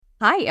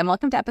Hi, and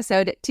welcome to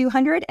episode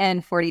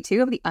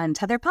 242 of the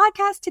Untethered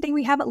podcast. Today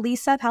we have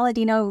Lisa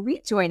Paladino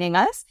rejoining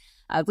us.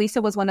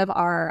 Lisa was one of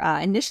our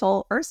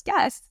initial first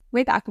guests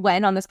way back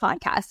when on this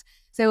podcast.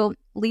 So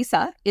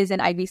Lisa is an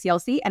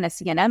IBCLC and a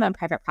CNM in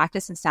private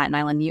practice in Staten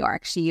Island, New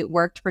York. She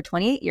worked for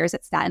 28 years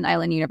at Staten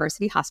Island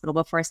University Hospital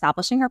before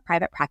establishing her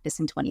private practice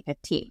in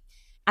 2015.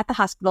 At the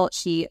hospital,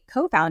 she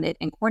co-founded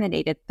and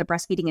coordinated the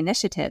breastfeeding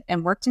initiative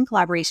and worked in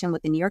collaboration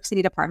with the New York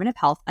City Department of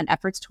Health on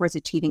efforts towards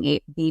achieving a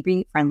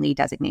baby-friendly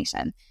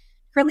designation.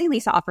 Currently,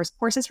 Lisa offers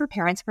courses for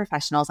parents and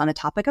professionals on the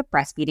topic of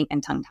breastfeeding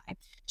and tongue tie.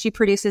 She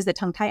produces the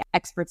Tongue Tie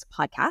Experts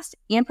podcast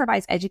and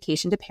provides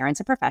education to parents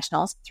and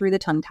professionals through the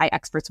Tongue Tie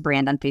Experts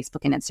brand on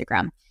Facebook and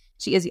Instagram.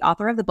 She is the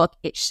author of the book,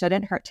 It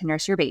Shouldn't Hurt to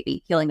Nurse Your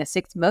Baby, Healing the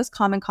 6 Most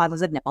Common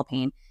Causes of Nipple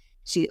Pain.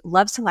 She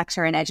loves to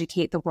lecture and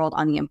educate the world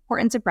on the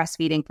importance of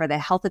breastfeeding for the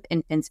health of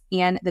infants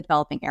and the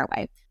developing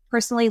airway.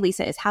 Personally,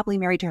 Lisa is happily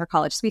married to her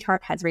college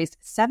sweetheart, has raised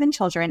 7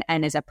 children,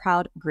 and is a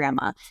proud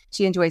grandma.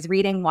 She enjoys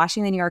reading,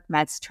 watching the New York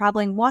Mets,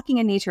 traveling, walking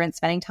in nature, and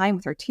spending time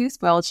with her 2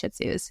 spoiled Shih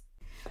Tzus.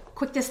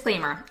 Quick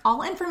disclaimer,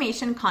 all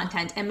information,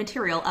 content, and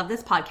material of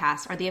this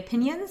podcast are the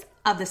opinions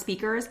of the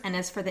speakers and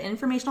is for the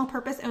informational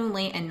purpose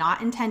only and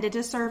not intended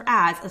to serve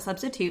as a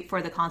substitute for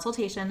the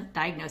consultation,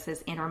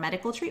 diagnosis, and/or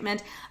medical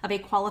treatment of a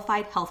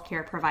qualified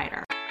healthcare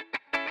provider.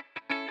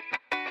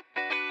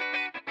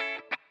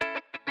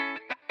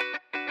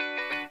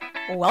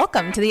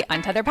 Welcome to the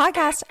Untethered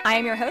podcast. I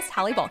am your host,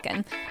 Hallie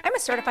Bulkin. I'm a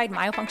certified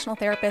myofunctional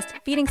therapist,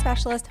 feeding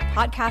specialist,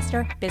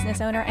 podcaster, business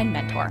owner, and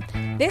mentor.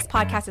 This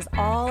podcast is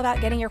all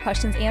about getting your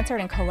questions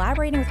answered and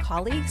collaborating with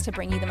colleagues to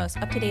bring you the most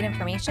up-to-date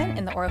information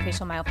in the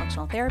orofacial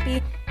myofunctional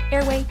therapy,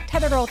 airway,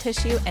 tethered oral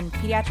tissue, and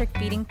pediatric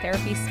feeding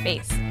therapy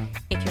space.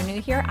 If you're new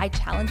here, I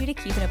challenge you to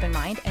keep an open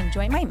mind and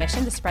join my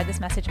mission to spread this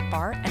message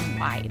far and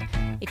wide.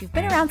 If you've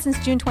been around since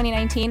June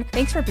 2019,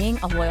 thanks for being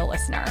a loyal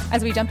listener.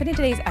 As we jump into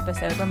today's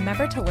episode,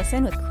 remember to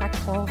listen with correct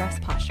oral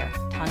rest posture.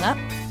 Tongue up,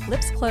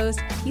 lips closed,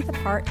 teeth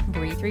apart,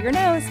 breathe through your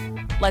nose.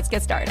 Let's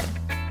get started.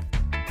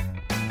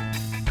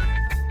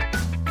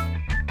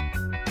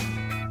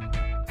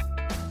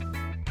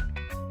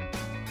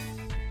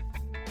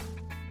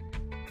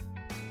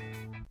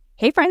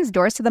 Hey friends,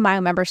 doors to the Myo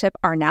membership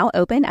are now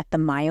open at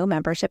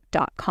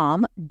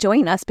themyomembership.com.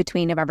 Join us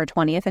between November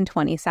 20th and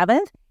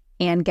 27th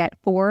and get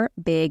 4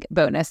 big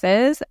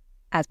bonuses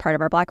as part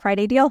of our Black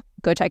Friday deal.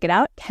 Go check it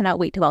out. Cannot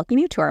wait to welcome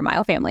you to our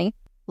Myo family.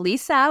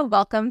 Lisa,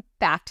 welcome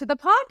back to the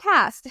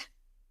podcast.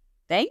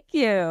 Thank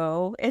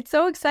you. It's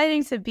so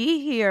exciting to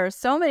be here.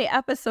 So many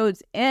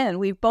episodes in.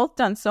 We've both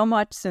done so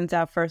much since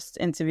our first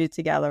interview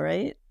together,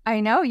 right? I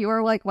know you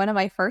were like one of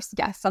my first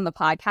guests on the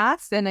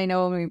podcast. And I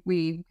know when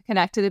we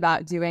connected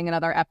about doing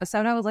another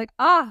episode, I was like,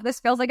 this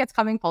feels like it's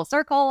coming full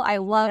circle. I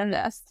love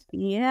this.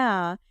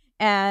 Yeah.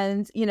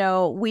 And,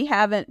 we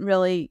haven't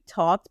really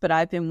talked, but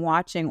I've been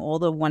watching all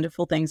the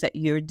wonderful things that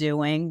you're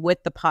doing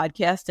with the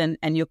podcast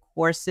and your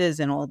courses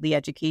and all the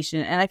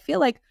education. And I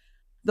feel like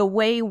the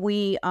way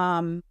we,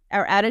 our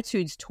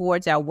attitudes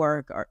towards our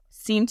work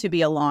seem to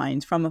be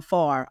aligned from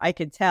afar. I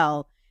could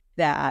tell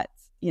that,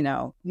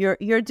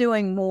 you're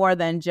doing more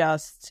than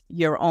just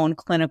your own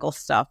clinical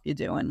stuff. You're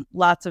doing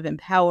lots of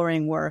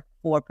empowering work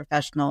for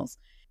professionals,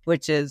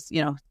 which is,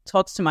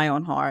 talks to my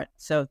own heart.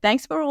 So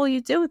thanks for all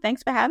you do.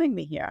 Thanks for having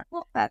me here.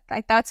 Well,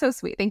 that's so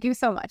sweet. Thank you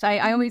so much.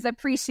 I always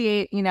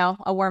appreciate,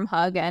 a warm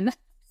hug and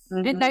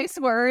nice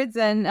words.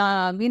 And,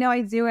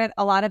 I do it,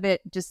 a lot of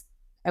it just,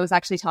 I was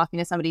actually talking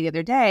to somebody the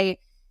other day,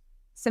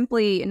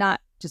 simply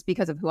not just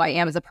because of who I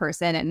am as a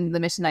person and the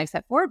mission I've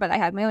set forward, but I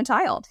had my own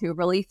child who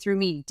really threw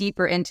me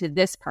deeper into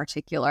this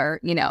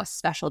particular,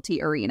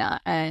 specialty arena.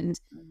 And,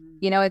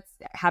 it's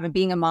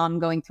being a mom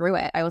going through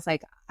it. I was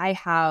like, I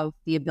have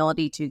the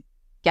ability to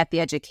get the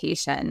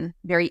education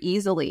very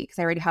easily because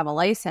I already have a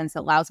license that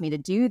allows me to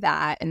do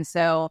that. And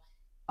so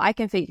I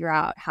can figure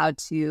out how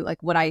to,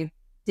 like, what I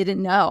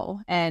didn't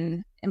know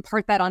and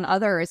impart that on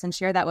others and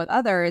share that with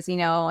others,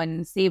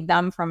 and save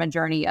them from a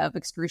journey of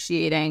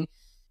excruciating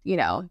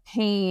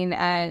pain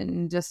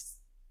and just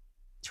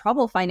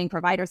trouble finding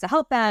providers to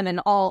help them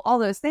and all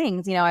those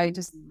things. I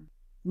just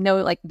know,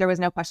 like, there was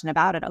no question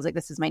about it. I was like,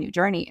 this is my new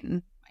journey.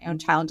 And my own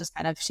child just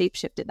kind of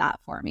shape-shifted that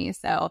for me.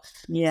 So,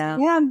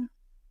 yeah.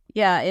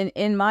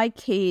 In my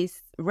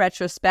case,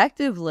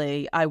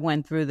 retrospectively, I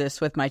went through this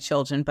with my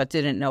children, but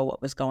didn't know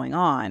what was going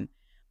on.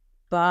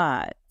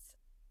 But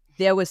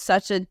there was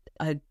such a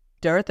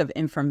dearth of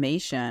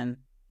information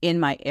in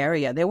my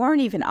area. There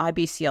weren't even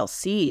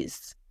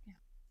IBCLCs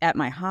at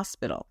my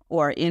hospital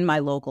or in my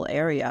local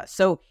area.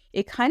 So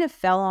it kind of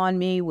fell on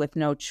me with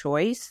no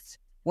choice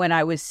when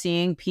I was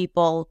seeing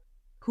people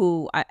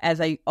who,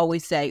 as I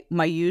always say,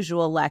 my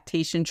usual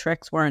lactation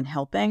tricks weren't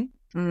helping.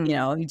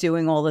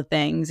 Doing all the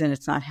things and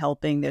it's not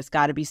helping. There's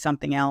got to be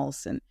something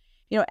else. And,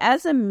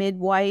 as a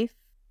midwife,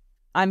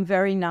 I'm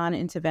very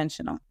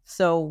non-interventional.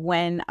 So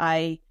when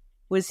I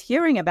was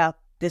hearing about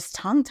this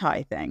tongue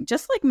tie thing,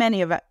 just like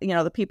many of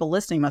the people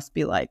listening must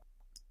be like,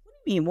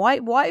 mean? Why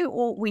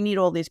we need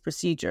all these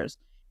procedures?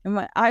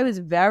 And I was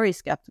very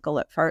skeptical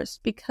at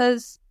first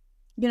because,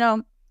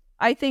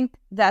 I think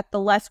that the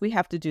less we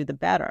have to do, the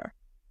better.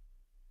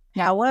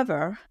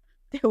 However,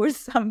 there were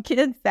some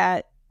kids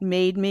that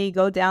made me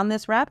go down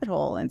this rabbit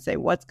hole and say,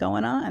 what's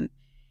going on?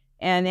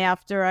 And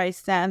after I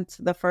sent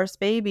the first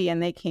baby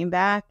and they came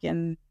back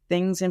and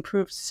things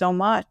improved so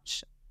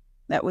much,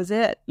 that was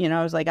it.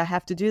 I was like, I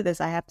have to do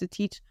this. I have to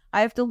teach.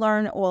 I have to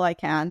learn all I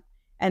can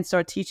and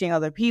start teaching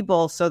other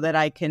people so that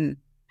I can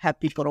have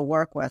people to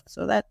work with.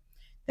 So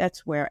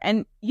that's where.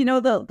 And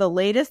the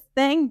latest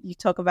thing, you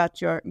talk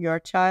about your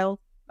child.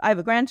 I have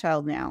a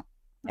grandchild now,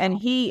 and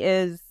he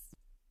is.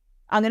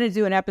 I'm going to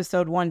do an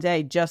episode one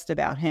day just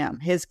about him.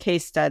 His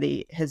case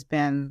study has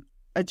been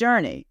a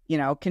journey,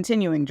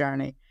 continuing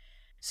journey.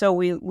 So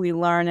we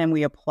learn and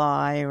we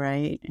apply,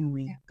 right? And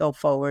we go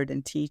forward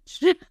and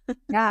teach.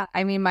 Yeah.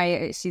 I mean,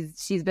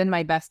 she's been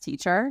my best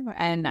teacher,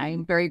 and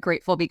I'm very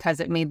grateful because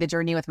it made the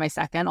journey with my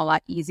second a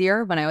lot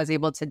easier when I was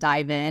able to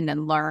dive in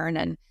and learn.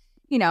 And,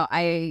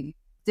 I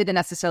didn't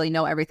necessarily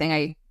know everything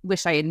I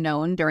wish I had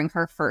known during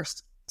her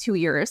first 2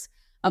 years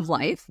of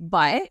life,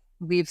 but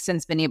we've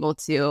since been able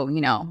to,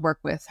 work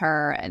with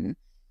her. And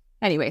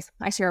anyways,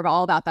 I share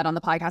all about that on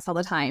the podcast all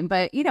the time.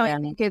 But, I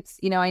think it's,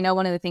 I know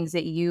one of the things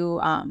that you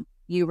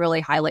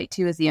really highlight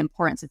too is the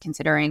importance of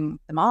considering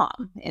the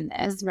mom in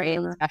this, right?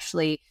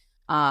 Especially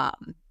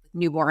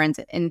newborns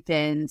and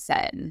infants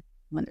and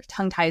when there's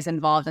tongue ties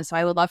involved. And so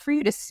I would love for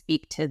you to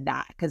speak to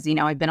that because,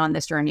 I've been on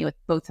this journey with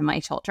both of my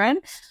children.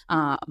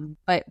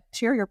 But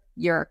share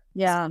your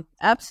Yeah,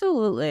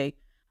 absolutely.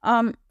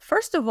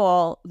 First of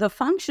all, the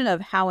function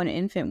of how an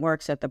infant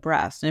works at the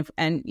breast.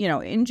 And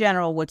in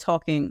general, we're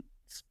talking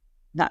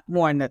not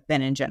more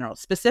than in general.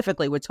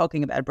 Specifically, we're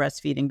talking about a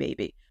breastfeeding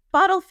baby.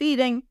 Bottle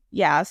feeding,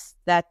 yes,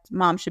 that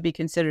mom should be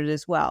considered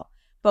as well.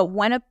 But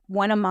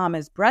when a mom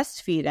is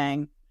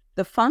breastfeeding,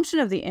 the function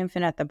of the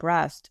infant at the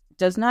breast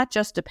does not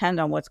just depend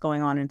on what's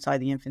going on inside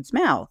the infant's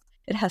mouth.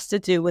 It has to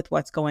do with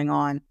what's going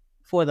on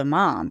for the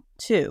mom,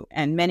 too,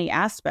 and many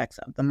aspects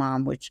of the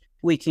mom, which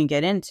we can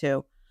get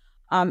into.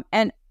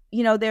 And,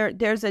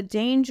 there's a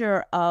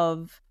danger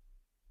of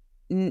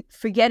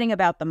forgetting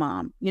about the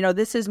mom.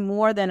 This is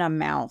more than a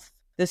mouth.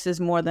 This is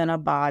more than a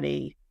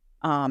body.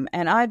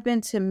 And I've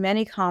been to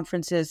many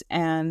conferences,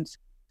 and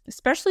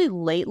especially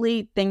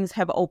lately, things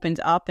have opened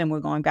up and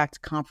we're going back to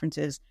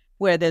conferences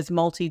where there's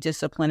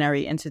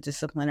multidisciplinary,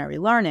 interdisciplinary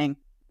learning,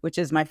 which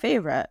is my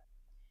favorite.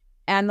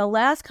 And the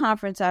last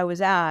conference I was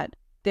at,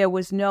 there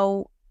was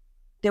no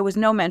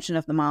mention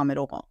of the mom at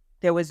all.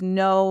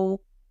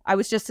 I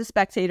was just a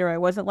spectator. I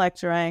wasn't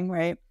lecturing,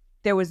 right?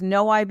 There was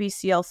no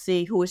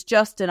IBCLC who was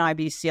just an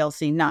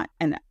IBCLC,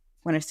 and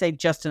when I say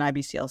just an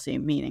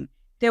IBCLC, meaning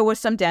there were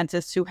some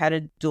dentists who had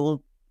a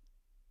dual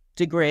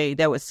degree.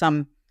 There was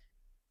some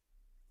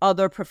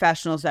other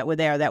professionals that were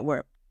there that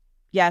were,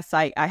 yes,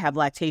 I have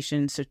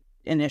lactation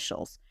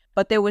initials,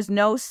 but there was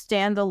no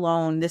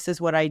standalone, this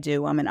is what I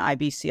do, I'm an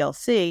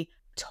IBCLC,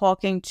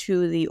 talking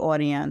to the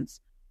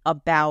audience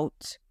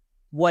about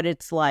what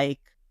it's like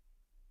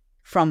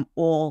from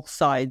all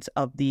sides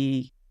of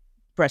the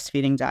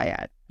breastfeeding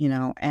dyad,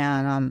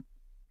 and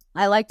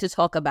I like to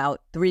talk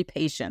about 3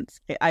 patients.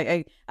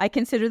 I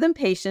consider them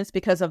patients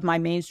because of my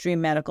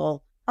mainstream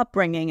medical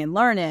upbringing and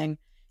learning.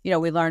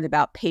 We learned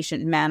about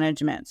patient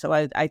management. So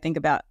I think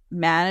about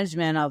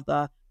management of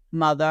the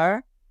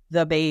mother,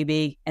 the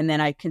baby, and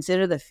then I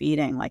consider the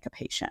feeding like a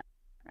patient,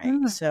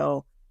 right?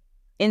 So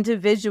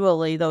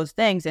individually, those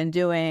things, and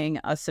doing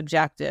a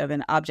subjective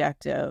and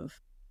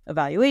objective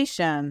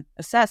evaluation,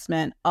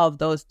 assessment of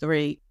those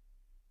 3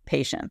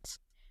 patients.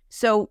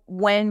 So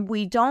when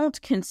we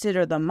don't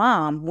consider the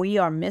mom, we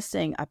are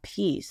missing a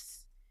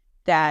piece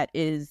that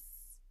is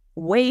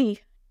way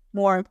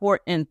more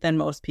important than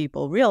most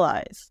people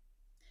realize.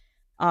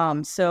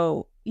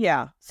 So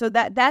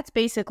that's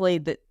basically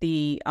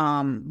the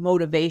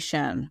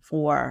motivation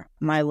for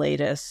my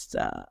latest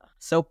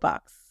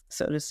soapbox,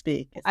 so to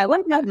speak. I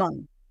love that,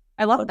 Mom.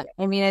 I love that.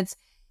 I mean,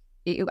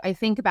 I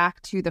think back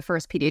to the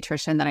first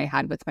pediatrician that I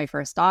had with my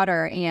first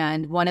daughter.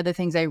 And one of the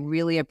things I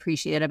really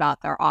appreciated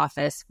about their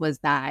office was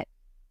that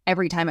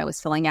every time I was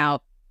filling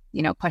out,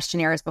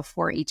 questionnaires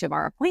before each of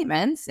our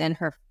appointments and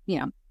her,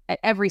 at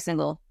every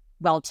single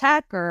well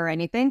check or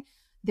anything,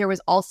 there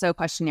was also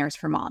questionnaires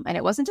for mom. And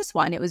it wasn't just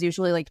one, it was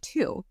usually like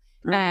 2.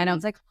 Mm-hmm. And I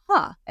was like,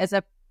 as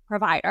a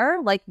provider,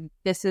 like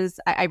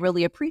I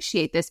really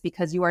appreciate this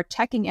because you are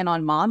checking in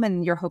on mom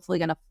and you're hopefully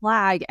going to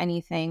flag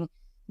anything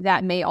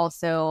that may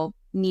also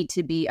need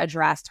to be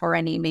addressed, or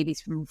any maybe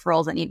some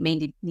referrals that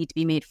may need to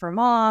be made for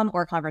mom,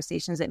 or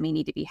conversations that may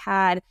need to be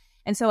had.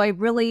 And so I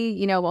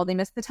really, while they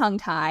missed the tongue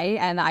tie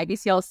and the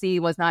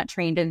IBCLC was not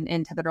trained in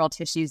epidural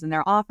tissues in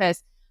their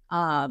office,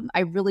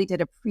 I really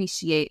did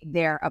appreciate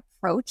their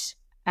approach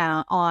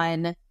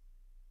on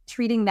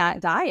treating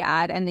that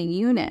dyad and the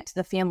unit,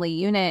 the family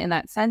unit in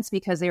that sense,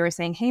 because they were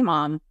saying, hey,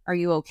 mom, are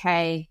you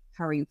okay?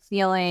 How are you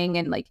feeling?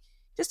 And like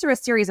just through a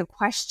series of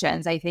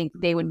questions, I think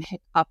they would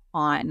pick up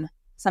on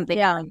something.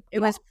 Yeah, it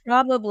was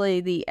probably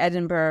the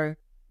Edinburgh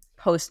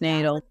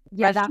postnatal.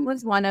 Yeah, that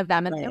was one of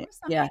them. And there was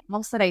something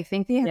else that I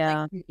think they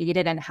had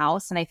created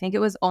in-house. And I think it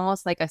was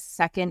almost like a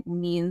second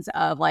means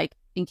of like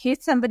in case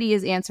somebody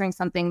is answering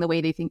something the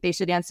way they think they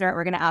should answer it,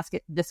 we're going to ask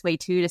it this way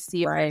too to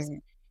see if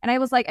and I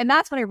was like, and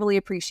that's what I really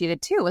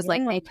appreciated too, was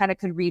like, I kind of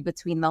could read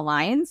between the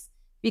lines,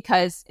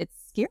 because it's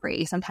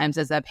scary sometimes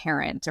as a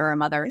parent or a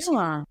mother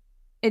to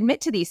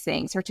admit to these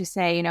things, or to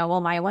say, you know,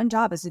 well, my one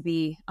job is to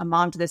be a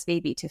mom to this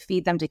baby, to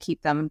feed them, to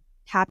keep them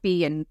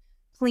happy and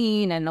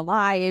clean and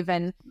alive.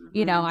 And,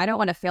 you know, I don't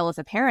want to fail as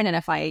a parent. And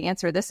if I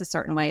answer this a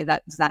certain way,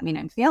 does that mean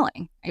I'm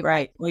failing?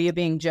 Right. Well, you're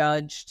being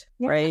judged,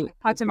 right?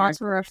 I talked to moms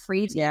who are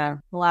afraid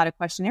to fill out a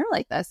questionnaire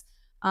like this.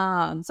 So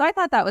I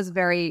thought that was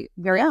very,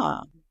 very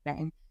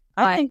interesting.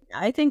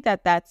 I think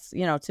that's,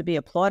 you know, to be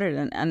applauded.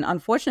 And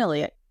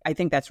unfortunately, I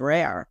think that's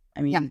rare.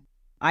 I mean,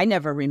 I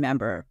never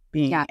remember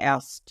being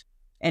asked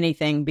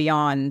anything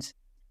beyond,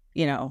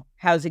 you know,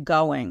 how's it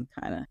going?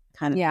 Kind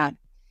of.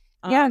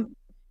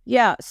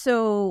 Yeah.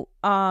 So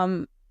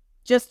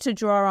just to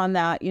draw on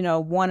that, you know,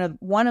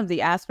 one of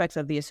the aspects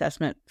of the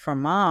assessment for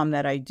mom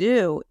that I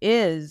do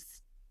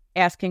is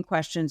asking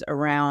questions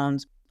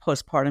around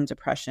postpartum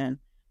depression.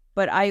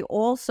 But I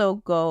also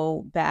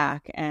go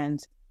back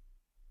and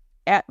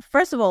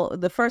first of all,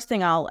 the first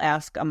thing I'll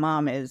ask a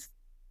mom is,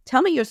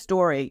 tell me your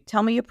story.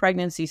 Tell me your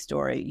pregnancy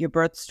story, your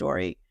birth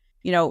story.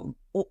 You know,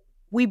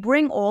 we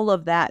bring all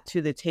of that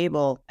to the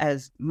table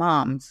as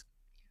moms.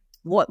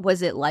 What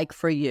was it like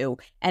for you?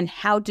 And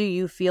how do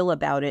you feel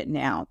about it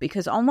now?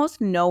 Because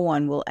almost no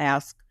one will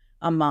ask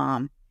a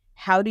mom,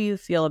 how do you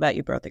feel about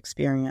your birth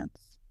experience?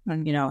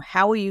 Mm-hmm. You know,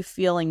 how are you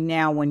feeling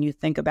now when you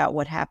think about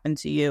what happened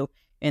to you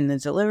in the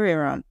delivery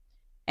room?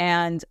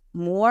 And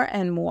more,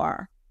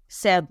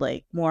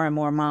 sadly, more and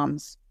more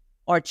moms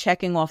are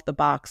checking off the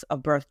box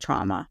of birth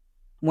trauma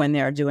when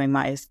they're doing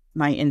my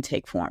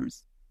intake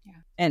forms. Yeah.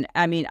 And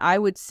I mean, I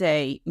would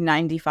say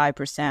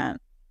 95%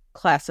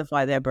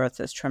 classify their births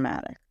as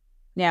traumatic.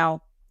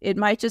 Now, it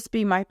might just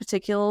be my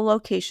particular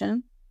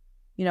location.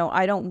 You know,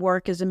 I don't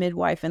work as a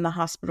midwife in the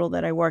hospital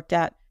that I worked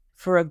at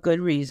for a good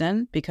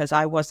reason, because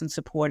I wasn't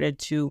supported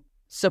to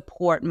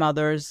support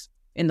mothers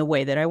in the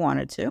way that I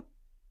wanted to.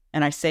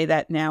 And I say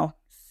that now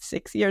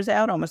 6 years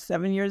out, almost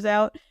 7 years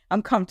out,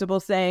 I'm comfortable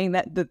saying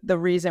that the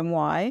reason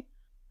why.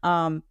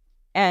 And,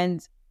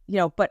 you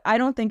know, but I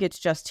don't think it's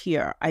just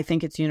here. I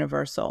think it's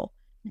universal,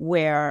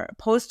 where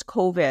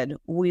post-COVID,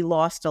 we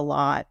lost a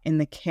lot in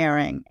the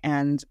caring.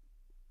 And,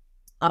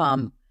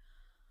 I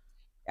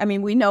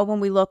mean, we know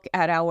when we look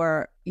at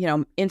our, you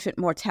know, infant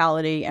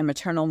mortality and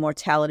maternal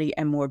mortality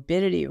and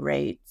morbidity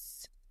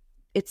rates,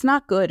 it's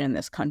not good in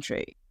this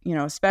country, you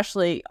know,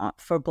 especially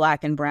for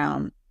Black and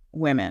brown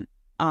women.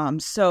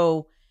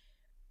 So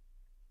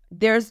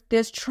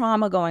there's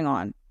trauma going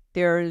on.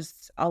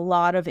 There's a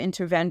lot of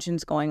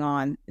interventions going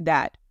on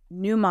that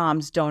new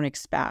moms don't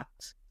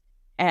expect.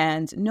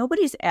 And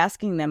nobody's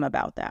asking them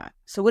about that.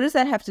 So what does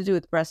that have to do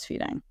with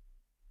breastfeeding?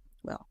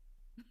 Well,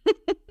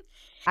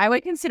 I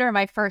would consider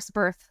my first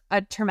birth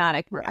a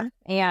traumatic birth.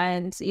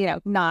 And, you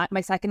know,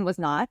 my second was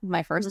not,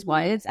 my first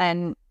was.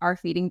 And our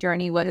feeding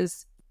journey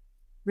was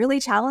really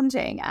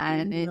challenging.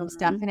 And it's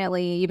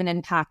definitely even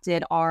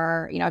impacted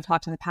our, you know, I've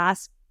talked in the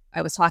past.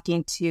 I was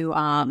talking to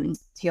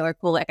Taylor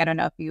Kulik. I don't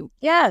know if you...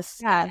 Yes.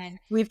 Yeah.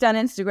 We've done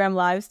Instagram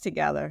Lives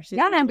together.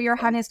 And we were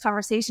having this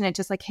conversation. It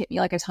just like hit me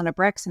like a ton of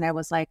bricks. And I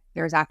was like,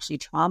 there's actually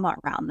trauma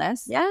around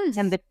this. Yes.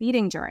 And the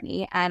feeding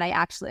journey. And I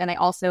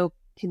also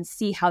can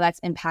see how that's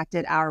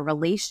impacted our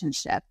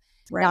relationship.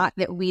 Right. Not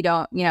that we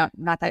don't, you know,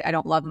 not that I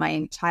don't love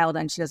my child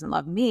and she doesn't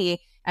love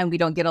me and we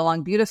don't get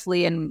along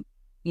beautifully. And,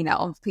 you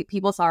know,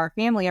 people saw our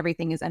family,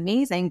 everything is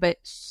amazing. But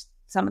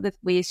some of the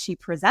ways she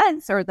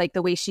presents, or like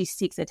the way she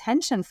seeks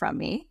attention from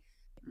me,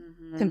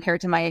 compared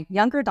to my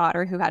younger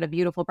daughter who had a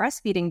beautiful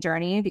breastfeeding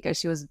journey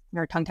because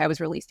her tongue tie was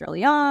released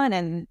early on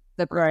and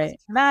the birth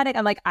was traumatic.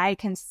 I'm like, I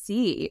can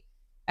see,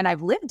 and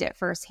I've lived it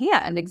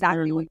firsthand,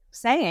 exactly what you're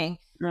saying.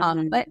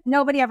 But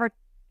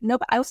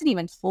I wasn't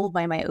even told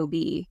by my OB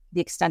the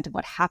extent of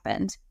what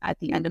happened at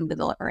the end of the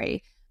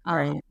delivery.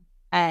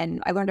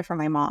 And I learned it from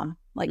my mom,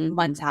 like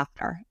months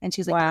after. And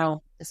she's like,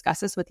 wow, discuss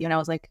this with you. And I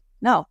was like,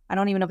 no, I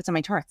don't even know if it's in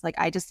my charts. Like,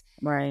 I just,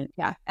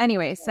 yeah.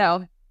 Anyway,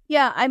 so.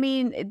 Yeah, I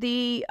mean,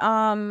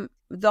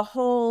 the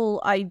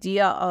whole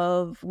idea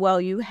of, well,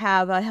 you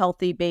have a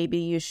healthy baby,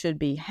 you should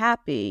be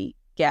happy,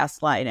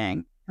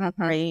 gaslighting,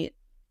 right,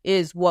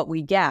 is what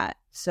we get.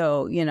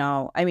 So, you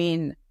know, I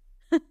mean,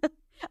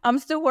 I'm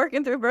still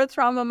working through birth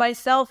trauma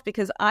myself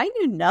because I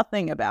knew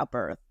nothing about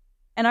birth.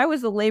 And I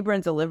was a labor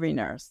and delivery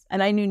nurse,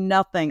 and I knew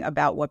nothing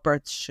about what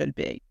births should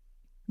be.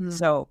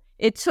 So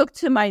it took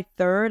to my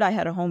third, I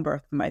had a home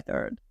birth for my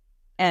third.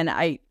 And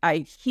I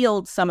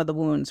healed some of the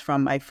wounds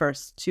from my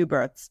first two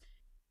births,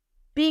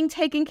 being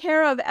taken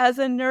care of as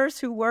a nurse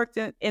who worked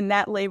in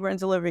that labor and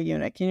delivery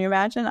unit. Can you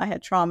imagine? I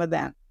had trauma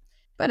then.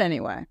 But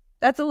anyway,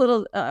 that's a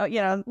little,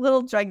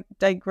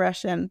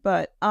 digression.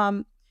 But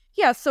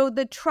yeah, so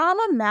the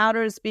trauma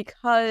matters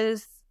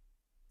because,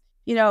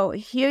 you know,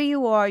 here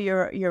you are,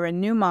 you're a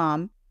new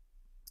mom.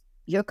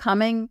 You're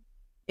coming,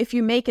 if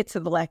you make it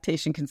to the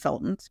lactation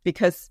consultant,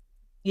 because,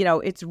 you know,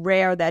 it's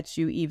rare that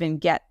you even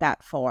get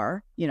that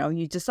far. You know,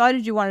 you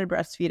decided you wanted to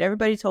breastfeed.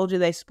 Everybody told you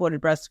they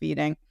supported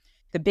breastfeeding.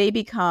 The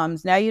baby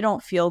comes. Now you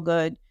don't feel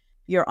good.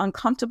 You're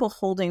uncomfortable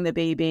holding the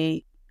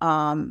baby.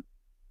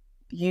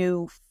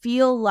 You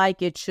feel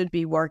like it should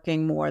be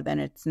working more than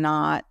it's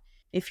not.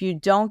 If you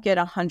don't get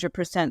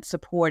 100%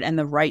 support and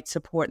the right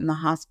support in the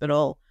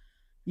hospital,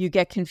 you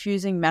get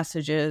confusing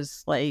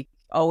messages like,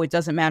 oh, it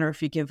doesn't matter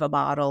if you give a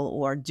bottle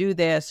or do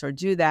this or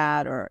do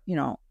that or,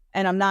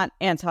 and I'm not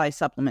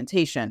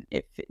anti-supplementation.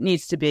 If it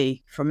needs to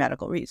be for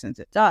medical reasons,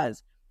 it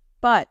does.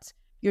 But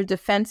your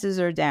defenses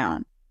are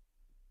down.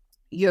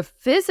 You're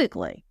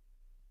physically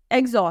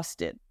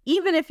exhausted.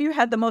 Even if you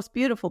had the most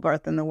beautiful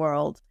birth in the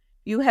world,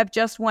 you have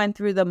just went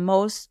through the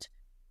most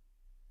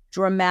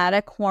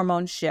dramatic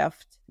hormone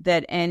shift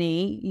that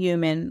any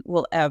human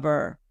will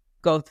ever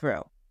go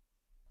through.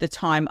 The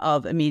time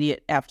of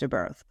immediate after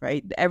birth,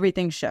 right?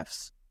 Everything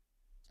shifts.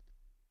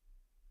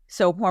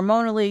 So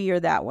hormonally, you're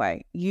that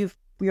way.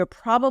 You're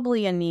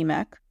probably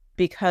anemic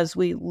because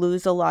we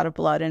lose a lot of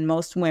blood, and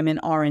most women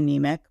are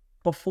anemic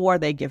before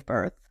they give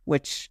birth,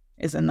 which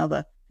is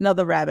another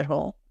rabbit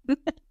hole.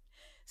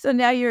 So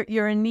now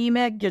you're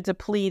anemic, you're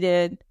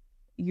depleted,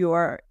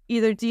 you're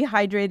either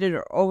dehydrated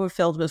or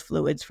overfilled with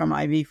fluids from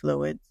IV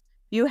fluids.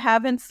 You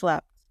haven't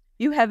slept.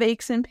 You have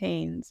aches and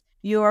pains.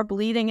 You are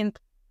bleeding in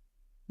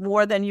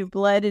more than you've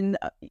bled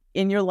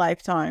in your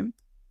lifetime.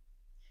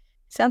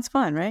 Sounds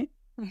fun, right?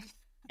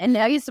 And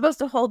now you're supposed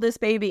to hold this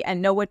baby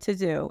and know what to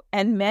do.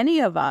 And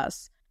many of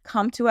us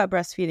come to our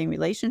breastfeeding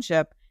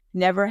relationship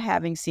never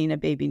having seen a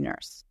baby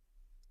nurse,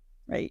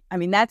 right? I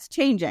mean, that's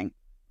changing,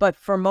 but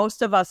for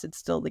most of us, it's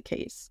still the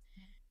case.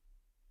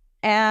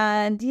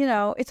 And,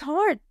 it's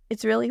hard.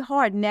 It's really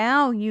hard.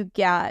 Now you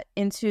get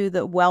into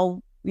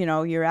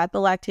you're at the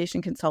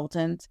lactation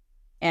consultant.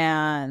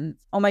 And,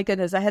 oh my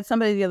goodness, I had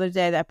somebody the other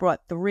day that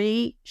brought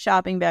 3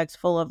 shopping bags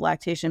full of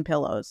lactation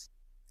pillows.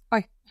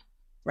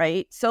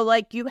 Right? So,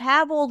 you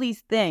have all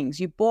these things.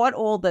 You bought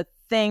all the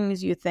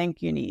things you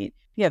think you need.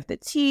 You have the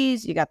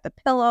teas, you got the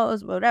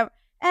pillows, whatever.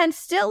 And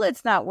still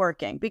it's not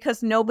working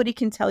because nobody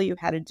can tell you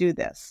how to do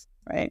this,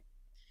 right?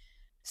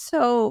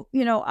 So,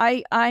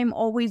 I'm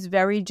always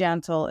very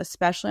gentle,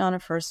 especially on a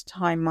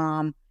first-time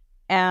mom.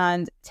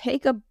 And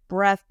take a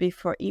breath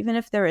before, even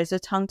if there is a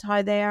tongue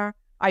tie there,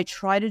 I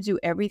try to do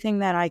everything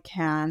that I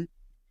can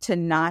to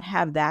not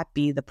have that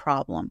be the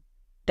problem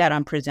that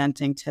I'm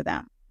presenting to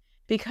them.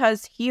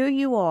 Because here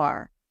you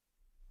are,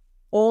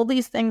 all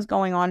these things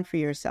going on for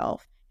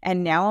yourself.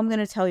 And now I'm going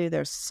to tell you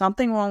there's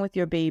something wrong with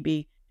your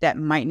baby that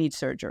might need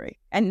surgery.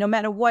 And no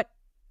matter what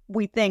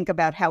we think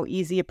about how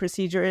easy a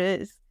procedure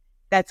is,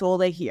 that's all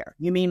they hear.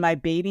 You mean my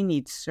baby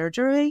needs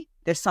surgery?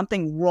 There's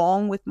something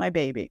wrong with my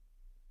baby.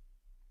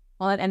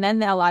 Well, and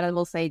then a lot of them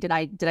will say, did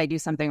I do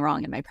something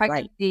wrong in my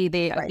pregnancy?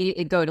 Right.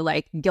 They go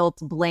to guilt,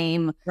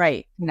 blame.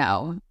 Right.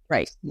 No.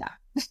 Right. Yeah.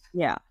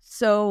 Yeah.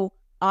 So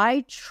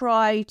I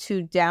try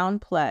to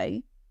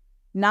downplay,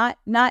 not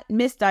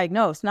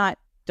misdiagnose, not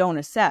don't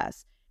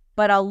assess,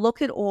 but I'll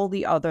look at all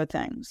the other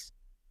things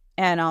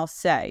and I'll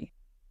say,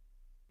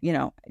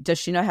 does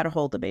she know how to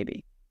hold the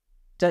baby?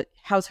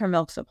 How's her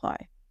milk supply?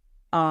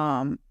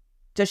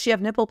 Does she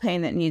have nipple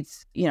pain that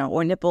needs,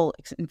 or nipple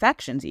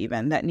infections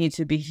even that need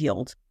to be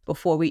healed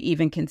before we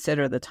even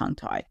consider the tongue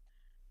tie?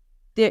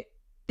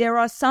 There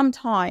are some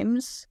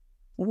times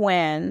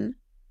when,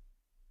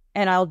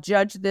 and I'll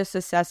judge this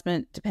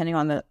assessment depending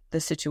on the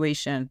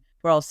situation,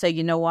 where I'll say,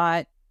 you know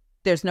what,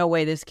 there's no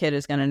way this kid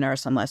is going to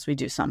nurse unless we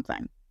do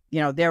something.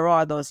 There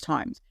are those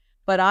times.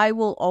 But I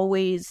will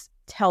always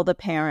tell the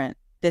parent,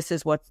 this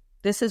is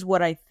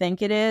what I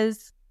think it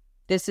is.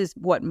 This is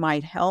what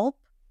might help.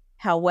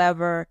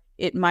 However,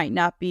 it might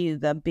not be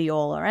the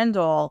be-all or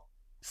end-all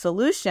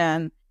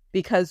solution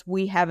because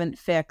we haven't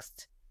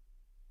fixed,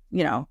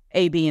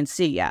 A, B, and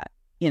C yet.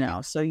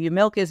 So your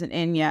milk isn't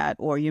in yet,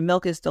 or your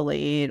milk is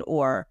delayed,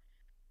 or,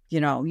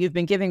 you've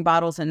been giving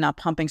bottles and not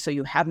pumping, so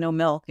you have no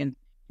milk. And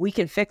we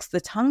can fix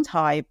the tongue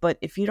tie, but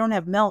if you don't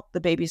have milk,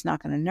 the baby's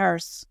not going to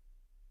nurse,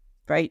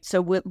 right?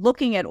 So we're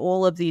looking at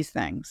all of these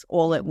things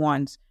all at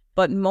once,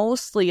 but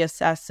mostly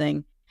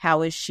assessing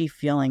how is she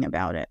feeling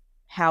about it?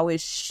 How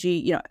is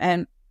she,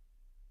 and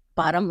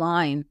bottom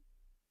line,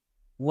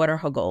 what are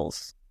her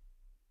goals,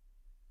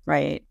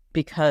 right?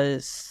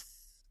 Because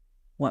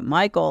what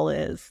my goal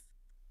is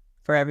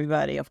for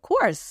everybody, of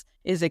course,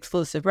 is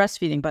exclusive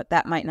breastfeeding, but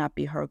that might not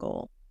be her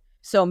goal.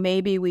 So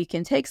maybe we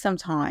can take some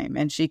time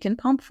and she can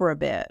pump for a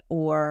bit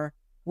or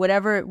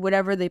whatever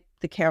the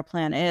care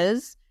plan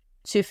is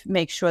to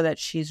make sure that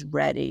she's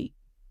ready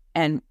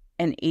and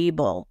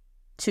able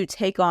to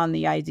take on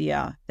the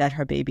idea that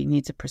her baby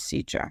needs a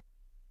procedure.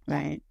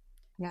 Right.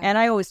 Yeah. And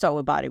I always start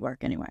with body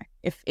work anyway.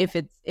 If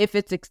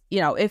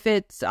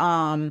it's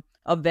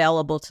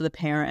available to the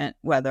parent,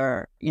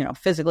 whether,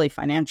 physically,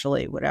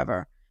 financially,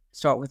 whatever,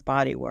 start with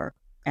body work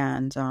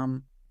and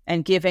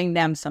giving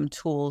them some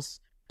tools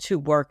to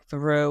work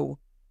through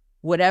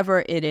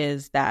whatever it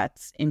is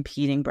that's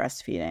impeding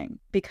breastfeeding.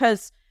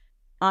 Because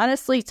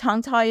honestly,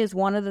 tongue tie is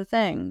one of the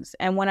things.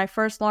 And when I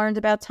first learned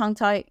about tongue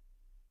tie,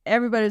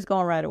 everybody's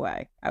going right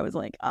away. I was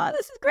like,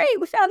 this is great.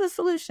 We found a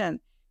solution.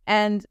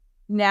 And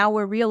now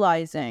we're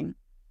realizing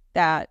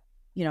that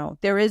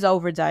there is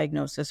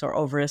overdiagnosis or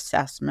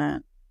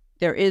overassessment.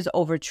 There is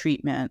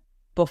overtreatment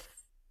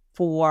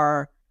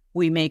before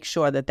we make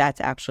sure that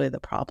that's actually the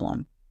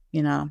problem,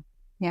 Yeah.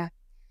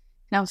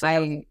 No,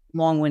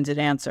 long-winded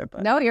answer,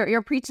 but no,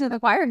 you're preaching to the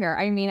choir here.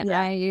 I mean,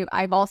 yeah.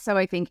 I've also,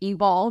 I think,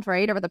 evolved,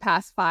 right, over the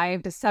past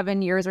 5 to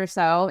 7 years or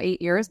so,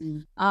 8 years.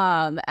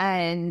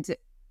 And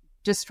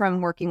just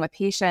from working with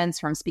patients,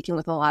 from speaking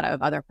with a lot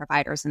of other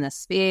providers in this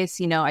space,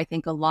 I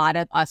think a lot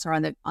of us are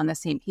on the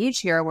same page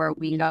here where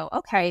we go,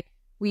 okay,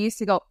 we used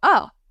to go,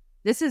 oh,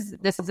 this is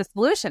a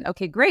solution.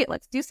 Okay, great.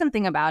 Let's do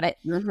something about it.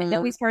 And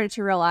then we started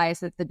to realize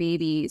that the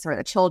babies or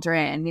the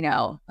children,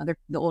 the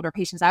older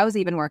patients I was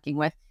even working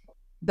with,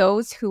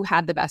 those who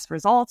had the best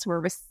results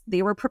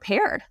they were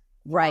prepared.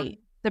 Right.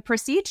 The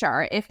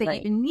procedure, if they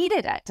even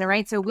needed it.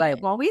 Right. So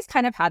we've always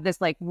kind of had this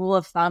like rule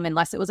of thumb,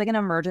 unless it was like an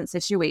emergent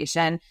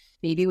situation,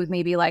 baby was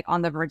maybe like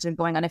on the verge of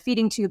going on a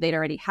feeding tube. They'd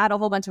already had a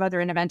whole bunch of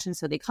other interventions.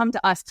 So they come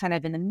to us kind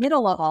of in the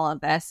middle of all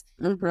of this.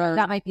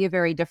 That might be a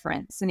very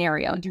different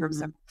scenario in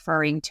terms of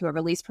referring to a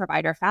release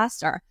provider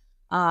faster.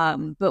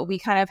 But we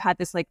kind of had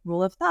this like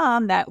rule of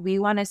thumb that we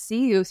want to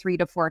see you 3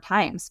 to 4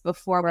 times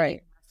before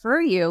we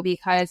refer you,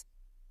 because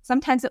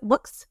sometimes it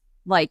looks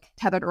like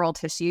tethered oral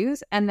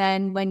tissues. And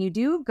then when you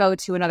do go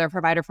to another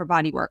provider for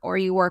body work, or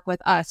you work with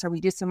us, or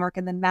we do some work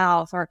in the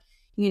mouth, or,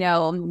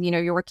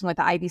 you're working with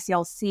the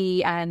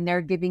IBCLC and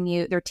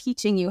they're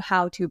teaching you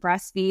how to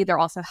breastfeed. They're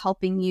also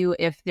helping you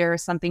if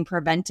there's something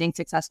preventing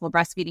successful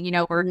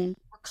breastfeeding, we're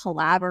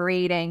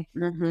collaborating.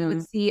 You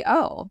would see,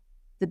 oh,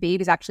 the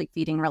baby's actually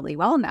feeding really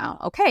well now.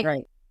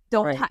 Okay.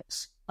 Don't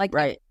touch.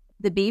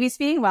 The baby's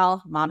feeding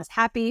well. Mom is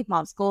happy.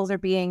 Mom's goals are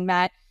being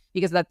met.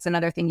 Because that's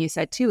another thing you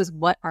said too, is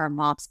what are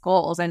mom's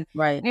goals? And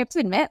I have to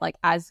admit, like,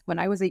 as when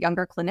I was a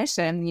younger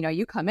clinician,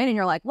 you come in and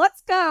you're like,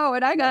 let's go.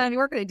 And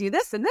we're going to do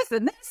this and this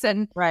and this.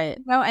 And,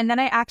 and then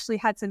I actually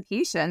had some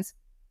patients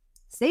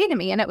say to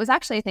me, and it was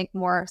actually, I think,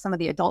 more some of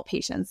the adult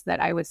patients that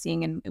I was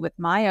seeing with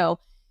Myo,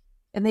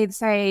 and they'd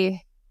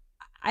say,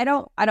 I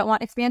don't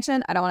want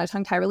expansion. I don't want a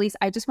tongue tie release.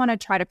 I just want to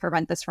try to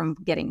prevent this from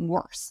getting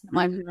worse.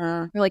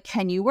 They're like,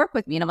 can you work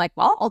with me? And I'm like,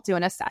 well, I'll do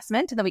an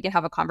assessment and then we can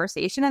have a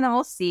conversation and then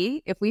we'll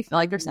see if we feel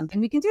like there's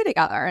something we can do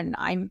together. And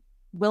I'm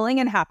willing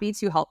and happy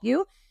to help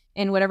you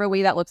in whatever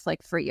way that looks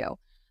like for you.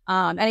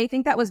 And I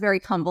think that was very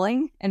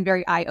humbling and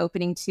very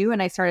eye-opening too.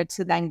 And I started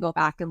to then go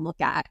back and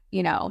look at,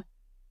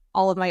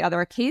 all of my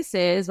other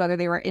cases, whether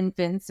they were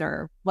infants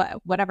or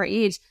whatever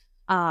age,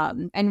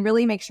 and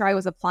really make sure I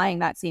was applying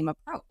that same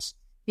approach.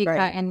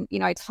 Because, and,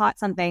 I taught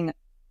something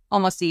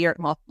almost a year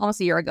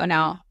ago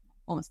now,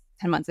 almost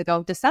 10 months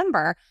ago,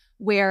 December,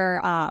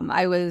 where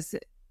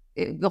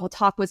the whole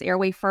talk was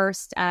airway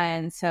first.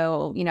 And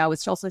so, I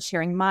was also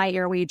sharing my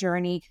airway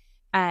journey,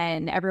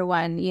 and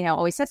everyone,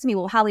 always says to me,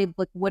 well, Hallie,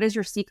 like, what is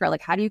your secret?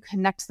 Like, how do you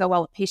connect so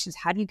well with patients?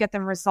 How do you get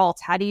them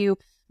results? How do you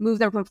move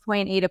them from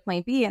point A to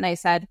point B? And I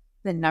said,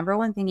 the number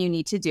one thing you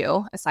need to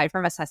do, aside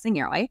from assessing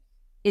airway,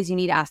 is you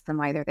need to ask them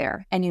why they're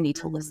there, and you need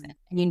to listen,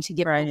 and you need to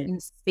give them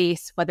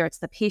space, whether it's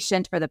the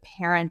patient or the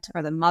parent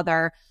or the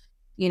mother,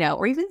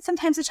 or even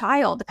sometimes a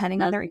child,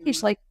 depending on their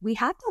age. Like, we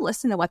have to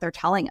listen to what they're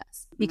telling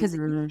us, because if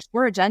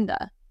we're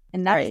agenda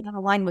and that's not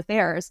aligned with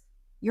theirs,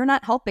 you're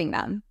not helping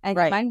them,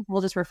 and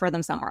we'll just refer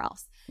them somewhere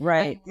else.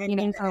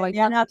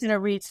 You're not going to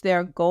reach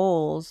their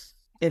goals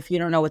if you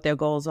don't know what their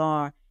goals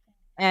are.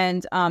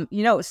 And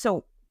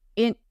so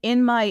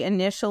in my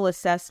initial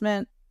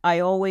assessment,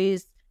 I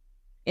always,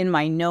 in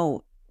my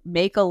note,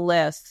 make a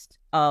list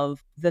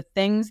of the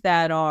things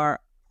that are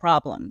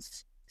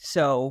problems.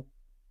 So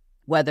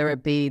whether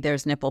it be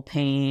there's nipple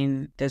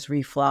pain, there's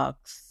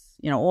reflux,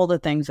 all the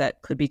things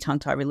that could be tongue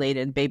tie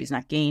related, baby's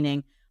not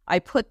gaining. I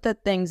put the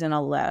things in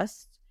a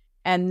list,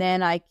 and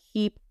then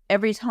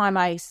every time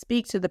I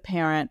speak to the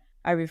parent,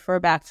 I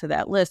refer back to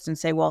that list and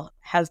say, well,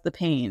 has the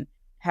pain,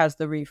 has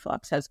the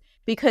reflux,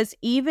 because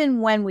even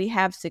when we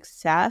have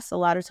success, a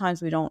lot of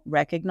times we don't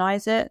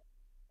recognize it.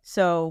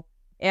 So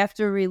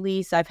after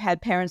release, I've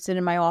had parents sit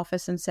in my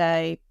office and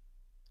say,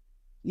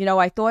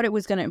 I thought it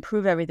was going to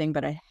improve everything,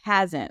 but it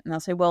hasn't. And I'll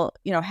say, well,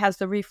 has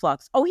the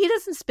reflux? Oh, he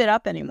doesn't spit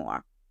up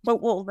anymore.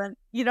 But well, then,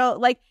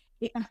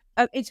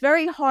 it's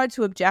very hard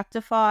to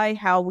objectify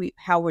how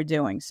we're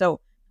doing.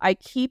 So I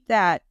keep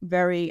that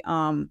very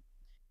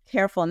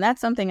careful. And that's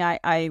something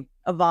I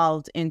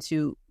evolved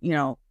into,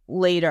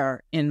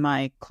 later in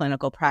my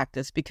clinical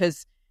practice,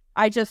 because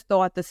I just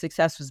thought the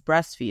success was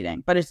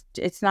breastfeeding, but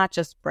it's not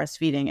just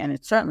breastfeeding, and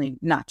it's certainly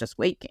not just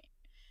weight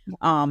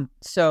gain.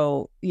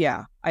 So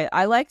yeah,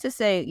 I like to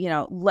say,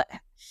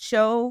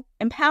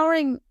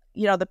 empowering,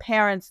 the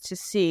parents to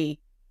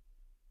see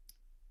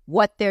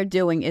what they're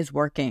doing is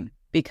working,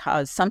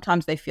 because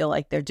sometimes they feel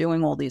like they're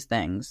doing all these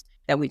things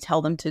that we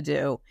tell them to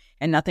do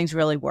and nothing's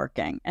really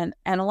working. And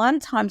a lot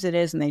of times it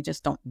is, and they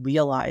just don't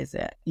realize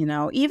it,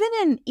 even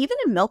in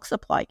milk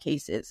supply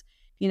cases.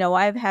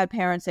 I've had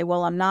parents say,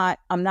 well, I'm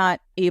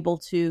not able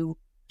to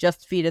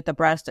just feed at the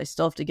breast. I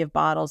still have to give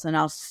bottles. And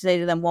I'll say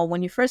to them, well,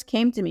 when you first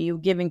came to me, you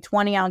were giving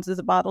 20 ounces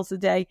of bottles a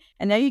day,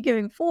 and now you're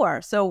giving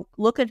 4. So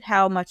look at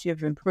how much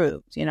you've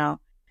improved,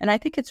 And And I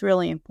think it's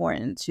really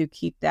important to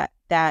keep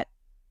that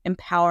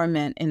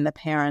empowerment in the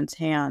parents'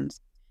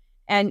 hands.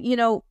 And,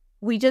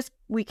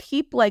 we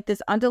keep like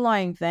this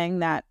underlying thing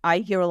that I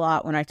hear a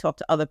lot when I talk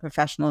to other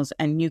professionals,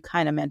 and you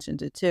kind of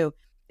mentioned it too,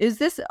 is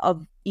this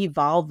of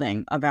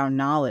evolving of our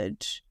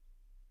knowledge.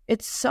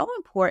 It's so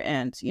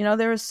important.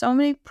 There are so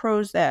many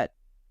pros that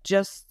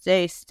just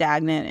stay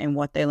stagnant in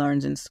what they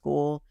learned in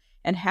school.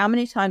 And how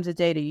many times a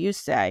day do you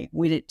say,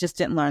 we just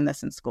didn't learn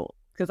this in school?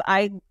 Because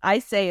I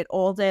say it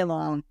all day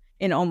long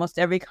in almost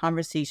every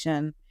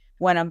conversation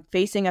when I'm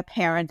facing a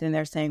parent and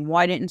they're saying,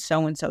 why didn't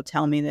so-and-so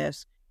tell me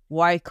this?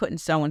 Why couldn't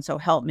so-and-so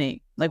help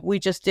me? Like, we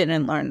just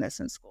didn't learn this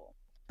in school.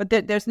 But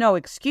there's no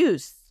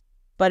excuse,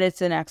 but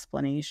it's an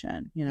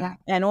explanation, Yeah.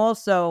 And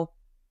also,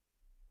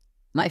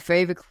 my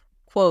favorite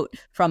quote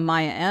from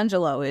Maya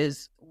Angelou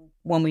is,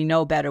 when we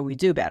know better, we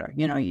do better.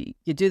 You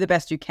do the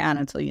best you can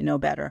until you know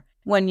better.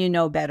 When you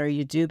know better,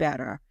 you do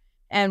better.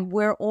 And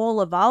we're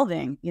all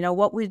evolving.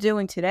 What we're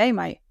doing today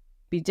might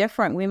be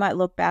different. We might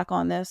look back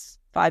on this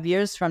 5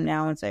 years from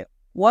now and say,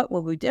 what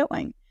were we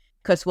doing?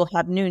 Because we'll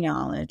have new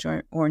knowledge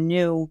or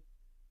new,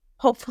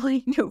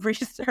 hopefully new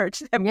research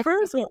that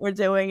proves what we're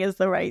doing is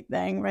the right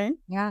thing, right?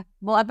 Yeah.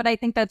 Well, but I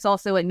think that's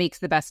also what makes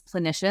the best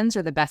clinicians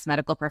or the best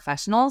medical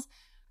professionals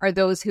are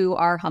those who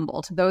are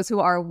humbled, those who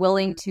are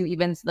willing to,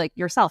 even like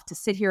yourself, to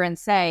sit here and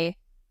say,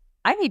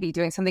 I may be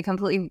doing something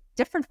completely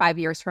different 5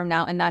 years from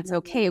now, and that's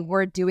okay.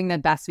 We're doing the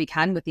best we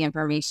can with the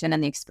information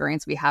and the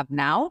experience we have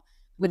now,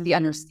 with the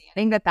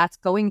understanding that that's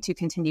going to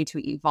continue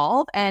to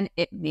evolve, and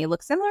it may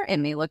look similar, it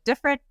may look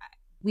different.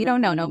 We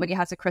don't know. Nobody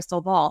has a crystal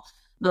ball.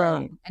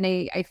 Right. And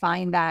I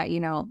find that,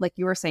 like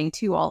you were saying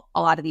too, a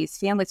lot of these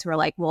families who are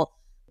like, well,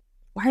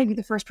 why are you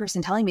the first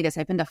person telling me this?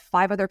 I've been to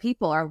 5 other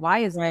people, or why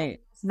is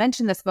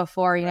mentioned this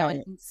before?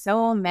 And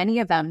so many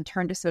of them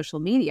turn to social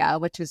media,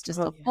 which is just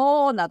a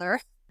whole nother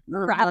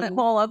rabbit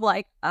hole of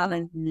like,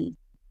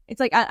 it's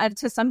like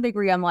to some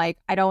degree, I'm like,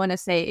 I don't want to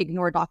say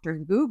ignore Dr.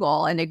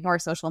 Google and ignore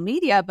social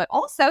media, but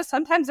also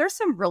sometimes there's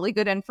some really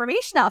good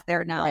information out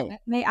there now that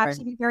may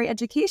actually be very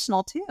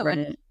educational too.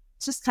 And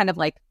it's just kind of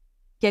like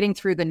getting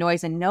through the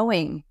noise and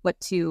knowing what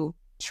to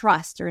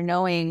trust or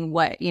knowing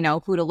what,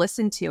 who to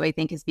listen to, I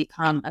think has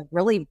become a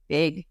really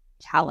big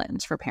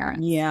challenge for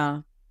parents.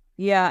 Yeah.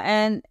 Yeah.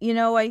 And,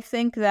 I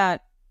think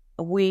that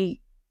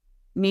we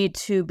need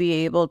to be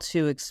able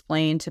to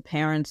explain to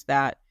parents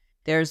that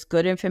there's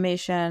good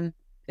information,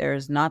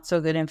 there's not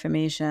so good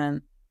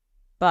information,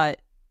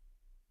 but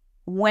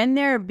when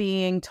they're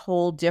being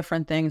told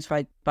different things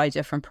by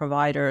different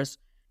providers,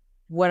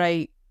 what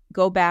I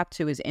go back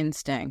to is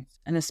instinct,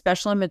 and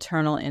especially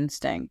maternal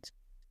instinct.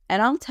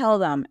 And I'll tell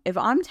them, if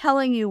I'm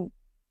telling you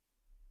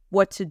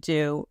what to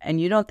do and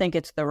you don't think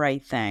it's the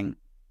right thing,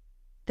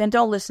 then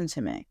don't listen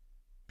to me,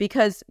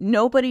 because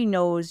nobody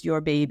knows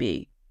your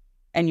baby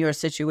and your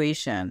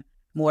situation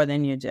more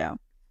than you do.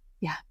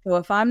 Yeah. So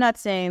if I'm not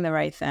saying the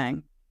right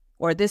thing,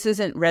 or this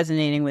isn't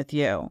resonating with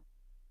you,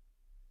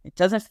 it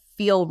doesn't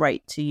feel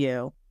right to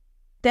you,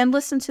 then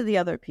listen to the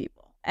other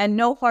people. And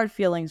no hard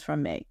feelings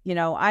from me.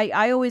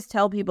 I always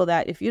tell people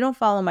that if you don't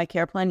follow my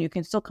care plan, you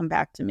can still come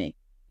back to me,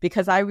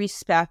 because I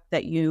respect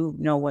that you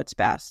know what's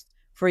best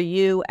for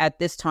you at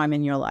this time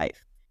in your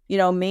life.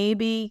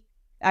 Maybe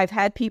I've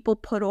had people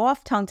put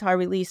off tongue tie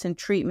release and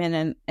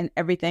treatment and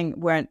everything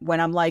when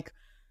I'm like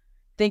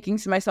thinking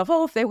to myself,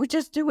 oh, if they would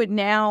just do it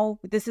now,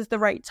 this is the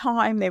right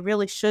time. They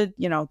really should,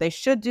 they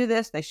should do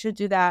this, they should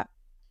do that.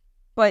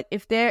 But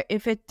if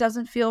it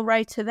doesn't feel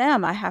right to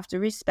them, I have to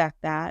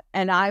respect that.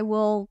 And I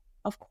will,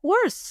 of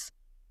course,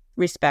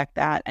 respect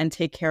that and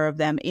take care of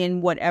them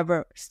in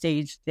whatever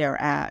stage they're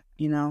at.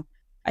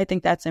 I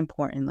think that's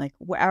important. Like,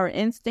 our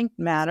instinct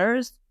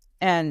matters,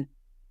 and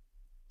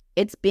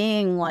it's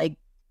being like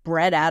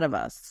bred out of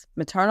us.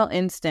 Maternal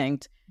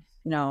instinct,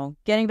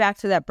 getting back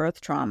to that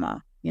birth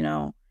trauma,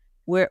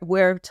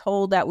 we're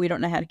told that we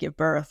don't know how to give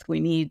birth. We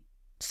need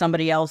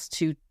somebody else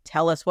to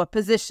tell us what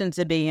position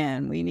to be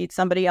in. We need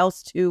somebody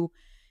else to,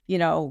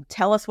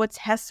 tell us what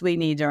tests we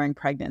need during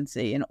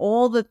pregnancy and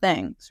all the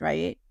things,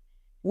 right?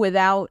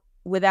 Without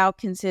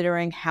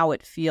considering how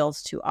it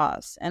feels to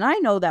us. And I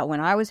know that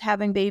when I was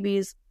having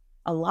babies,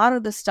 a lot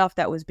of the stuff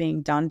that was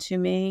being done to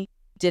me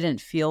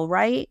didn't feel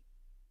right.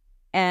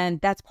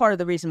 And that's part of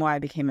the reason why I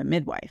became a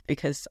midwife,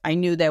 because I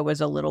knew there was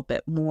a little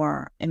bit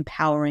more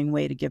empowering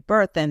way to give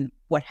birth than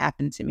what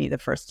happened to me the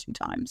first 2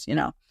 times,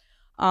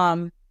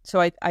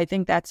 So I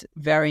think that's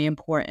very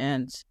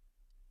important.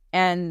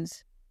 And,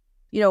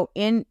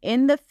 in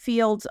the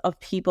fields of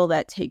people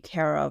that take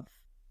care of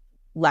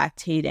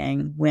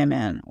lactating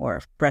women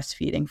or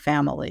breastfeeding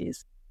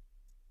families,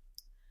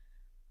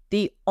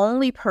 the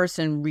only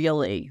person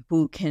really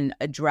who can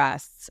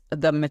address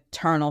the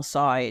maternal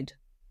side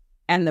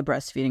and the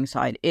breastfeeding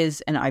side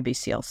is an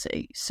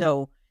IBCLC.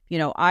 So,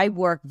 I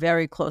work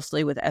very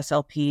closely with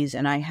SLPs,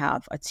 and I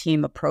have a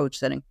team approach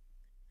that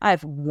I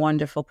have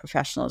wonderful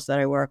professionals that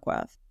I work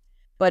with.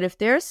 But if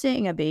they're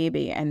seeing a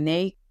baby and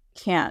they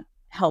can't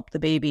help the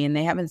baby and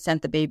they haven't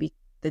sent the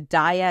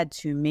dyad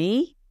to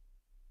me,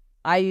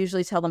 I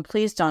usually tell them,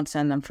 please don't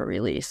send them for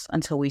release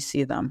until we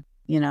see them.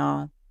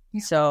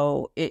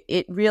 So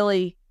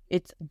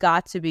it's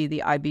got to be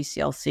the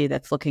IBCLC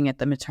that's looking at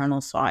the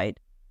maternal side.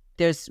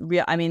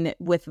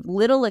 With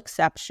little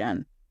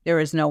exception, there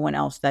is no one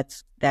else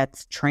that's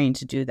trained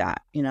to do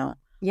that,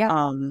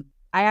 Yeah.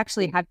 I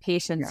actually had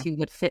patients who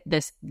would fit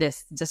this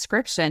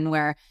description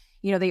where,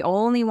 they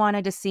only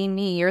wanted to see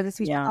me. You're the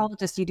speech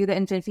pathologist, you do the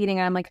infant feeding.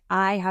 And I'm like,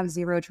 I have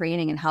zero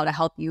training in how to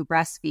help you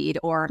breastfeed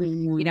or,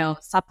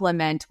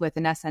 supplement with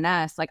an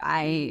SNS. Like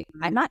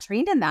I'm not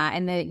trained in that.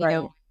 And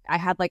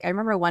I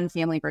remember one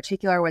family in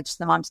particular, which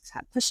the mom just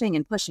kept pushing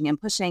and pushing and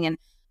pushing. And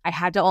I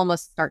had to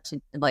almost start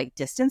to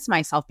distance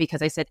myself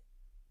because I said,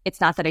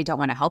 it's not that I don't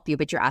want to help you,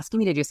 but you're asking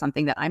me to do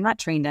something that I'm not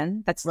trained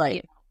in. That's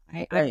right.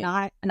 I'm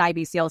not an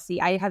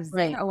IBCLC. I have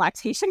zero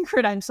lactation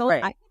credentials.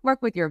 I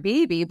work with your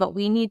baby, but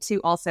we need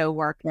to also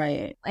work.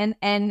 Right. And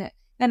then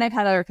I've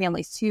had other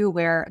families too,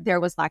 where there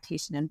was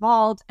lactation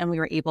involved and we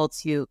were able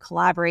to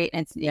collaborate.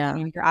 And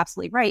you're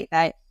absolutely right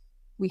that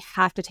we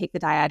have to take the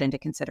dyad into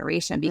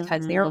consideration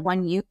because they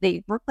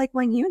work like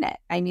one unit.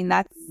 I mean,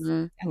 that's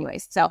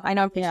anyways. So I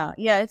know.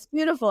 Yeah, it's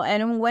beautiful.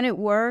 And when it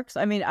works,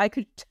 I mean, I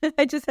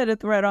just had a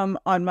thread on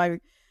my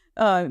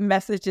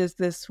messages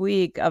this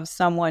week of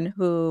someone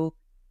who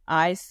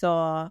I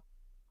saw.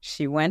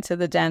 She went to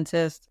the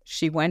dentist.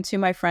 She went to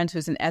my friend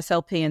who's an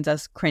SLP and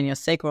does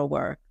craniosacral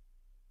work,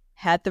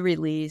 had the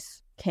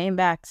release, came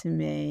back to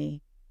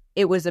me.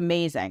 It was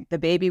amazing. The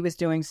baby was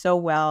doing so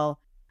well,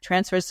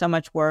 transferred so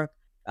much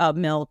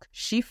milk.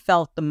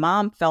 The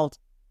mom felt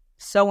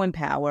so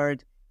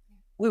empowered.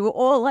 We were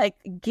all like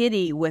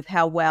giddy with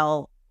how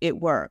well it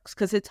works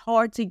because it's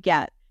hard to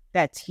get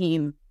that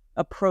team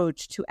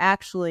approach to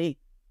actually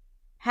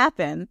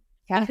happen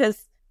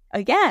because,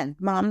 again,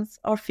 moms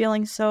are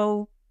feeling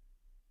so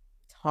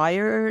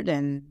tired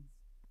and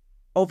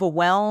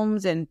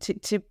overwhelmed, and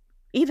to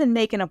even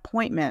make an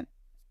appointment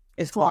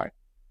is hard.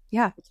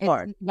 Yeah, it's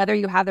hard. Whether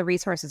you have the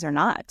resources or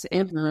not.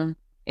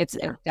 It's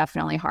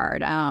definitely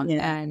hard.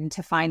 And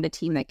to find the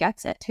team that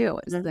gets it too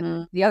is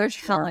the other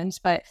challenge.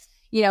 But,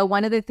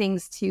 one of the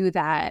things too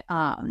that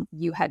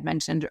you had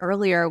mentioned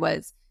earlier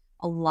was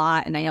a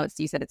lot, and I know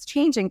you said it's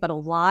changing, but a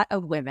lot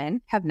of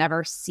women have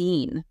never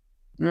seen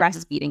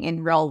breastfeeding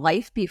in real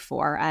life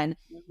before. And,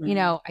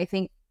 I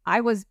think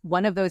I was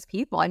one of those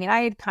people. I mean,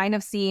 I had kind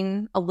of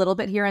seen a little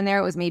bit here and there.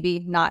 It was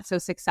maybe not so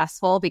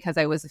successful because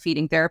I was a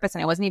feeding therapist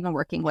and I wasn't even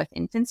working with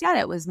infants yet.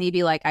 It was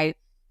maybe like I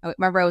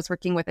remember I was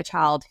working with a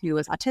child who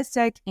was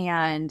autistic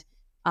and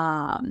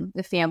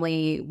the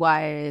family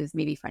was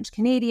maybe French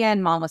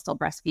Canadian. Mom was still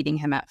breastfeeding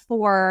him at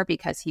 4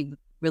 because he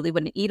really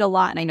wouldn't eat a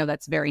lot. And I know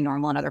that's very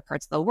normal in other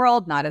parts of the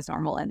world, not as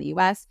normal in the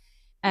US.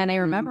 And I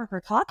remember her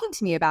talking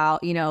to me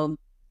about,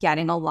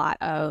 getting a lot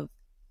of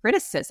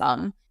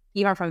criticism,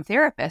 even from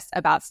therapists,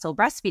 about still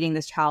breastfeeding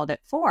this child at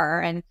 4.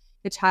 And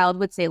the child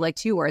would say like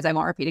 2 words. I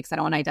won't repeat it because I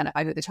don't want to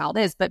identify who the child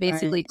is, but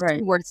basically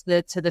 2 words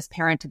to this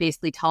parent to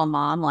basically tell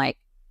mom, like,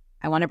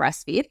 I want to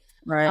breastfeed.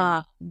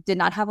 Right. Did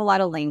not have a lot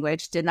of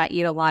language, did not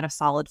eat a lot of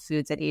solid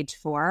foods at age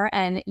 4.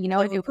 And, they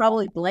were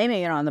probably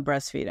blaming it on the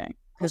breastfeeding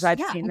because I've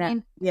seen that.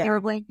 They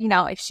were blaming,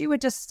 if she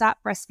would just stop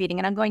breastfeeding.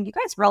 And I'm going, you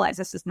guys realize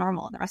this is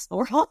normal in the rest of the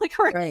world. Like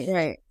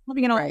we're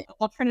living in an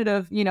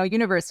alternative,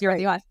 universe here in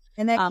the US.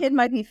 And that kid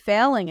might be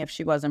failing if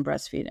she wasn't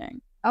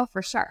breastfeeding. Oh,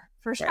 for sure.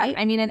 For sure. Right?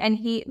 I mean, and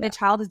the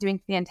child is doing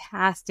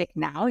fantastic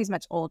now. He's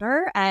much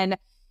older. And,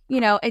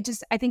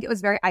 I think it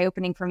was very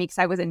eye-opening for me because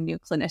I was a new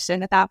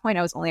clinician at that point.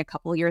 I was only a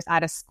couple of years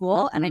out of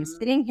school. And I'm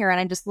sitting here and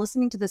I'm just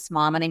listening to this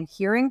mom and I'm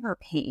hearing her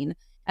pain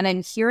and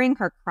I'm hearing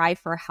her cry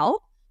for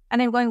help.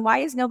 And I'm going, why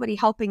is nobody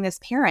helping this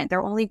parent?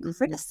 They're only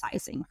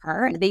criticizing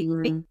her. And they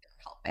think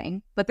they're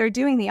helping, but they're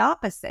doing the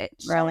opposite.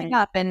 Showing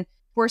up and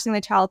forcing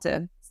the child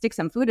to stick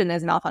some food in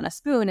his mouth on a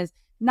spoon is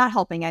not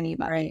helping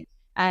anybody. Right.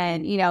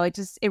 And,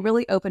 it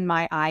really opened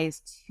my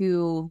eyes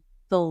to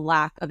the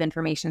lack of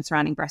information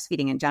surrounding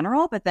breastfeeding in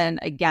general. But then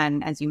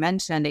again, as you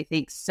mentioned, I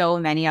think so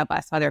many of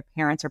us, whether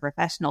parents or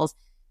professionals,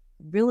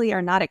 really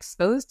are not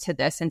exposed to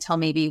this until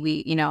maybe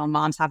we,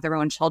 moms have their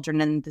own children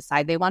and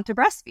decide they want to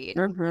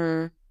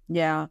breastfeed.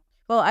 Yeah.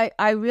 Well,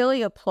 I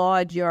really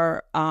applaud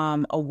your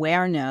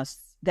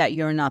awareness that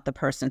you're not the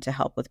person to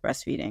help with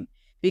breastfeeding,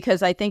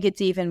 because I think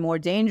it's even more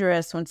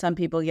dangerous when some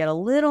people get a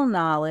little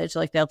knowledge,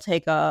 like they'll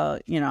take a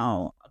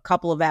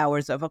couple of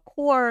hours of a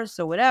course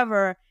or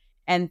whatever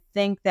and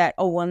think that,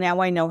 oh, well,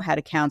 now I know how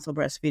to counsel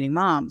breastfeeding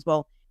moms.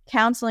 Well,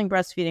 counseling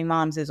breastfeeding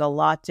moms is a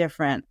lot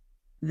different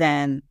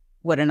than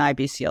what an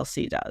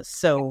IBCLC does.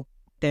 So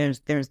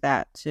there's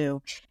that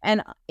too.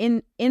 And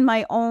in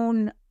my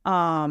own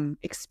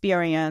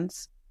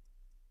experience,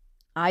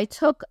 I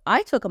took a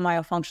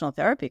myofunctional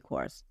therapy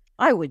course.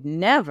 I would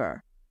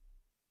never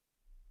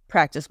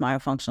practice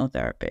myofunctional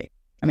therapy.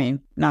 I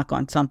mean, knock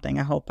on something.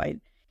 I hope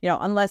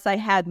unless I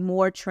had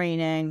more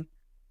training,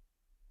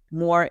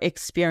 more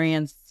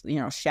experience,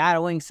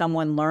 shadowing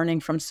someone,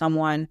 learning from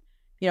someone.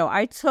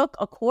 I took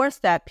a course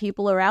that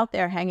people are out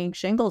there hanging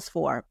shingles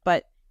for,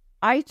 but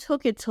I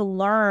took it to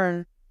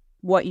learn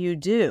what you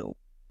do,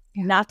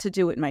 not to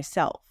do it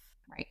myself.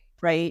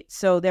 Right.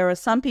 So there are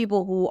some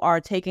people who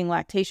are taking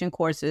lactation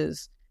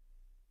courses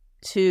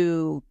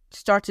to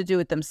start to do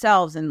it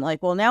themselves and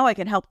like, well, now I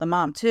can help the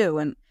mom too.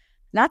 And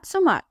not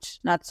so much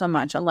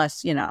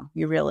unless,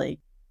 you really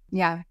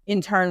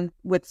intern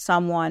with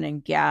someone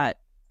and get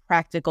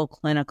practical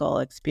clinical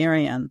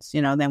experience,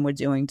 then we're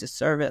doing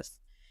disservice,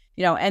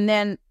 and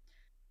then,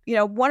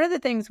 one of the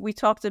things we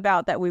talked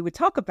about that we would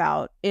talk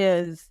about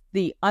is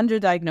the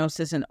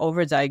underdiagnosis and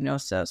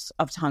overdiagnosis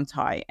of tongue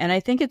tie. And I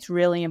think it's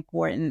really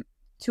important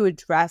to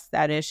address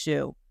that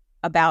issue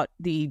about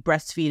the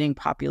breastfeeding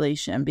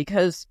population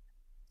because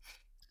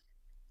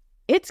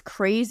it's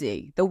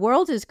crazy. The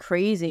world is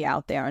crazy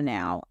out there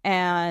now.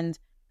 And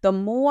the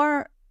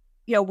more,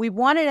 we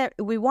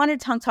wanted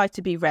tongue tie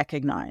to be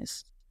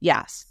recognized.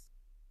 Yes.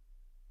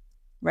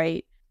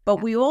 Right.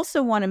 But we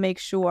also want to make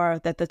sure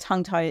that the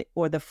tongue tie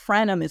or the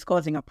frenum is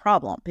causing a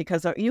problem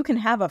because you can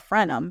have a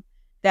frenum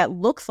that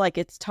looks like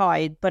it's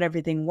tied, but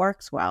everything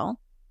works well.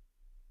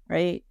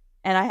 Right.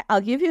 And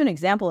I'll give you an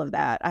example of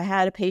that. I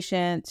had a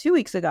patient 2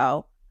 weeks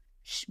ago.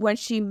 When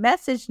she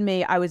messaged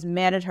me, I was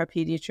mad at her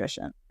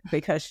pediatrician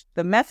because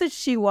the message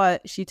she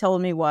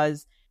told me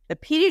was the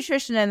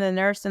pediatrician and the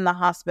nurse in the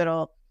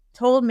hospital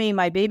told me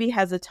my baby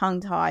has a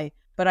tongue tie,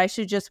 but I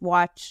should just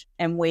watch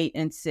and wait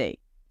and see.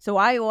 So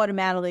I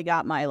automatically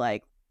got my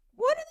like,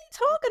 what are they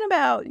talking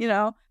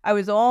about? I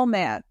was all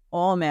mad.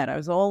 I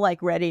was all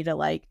like ready to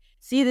like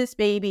see this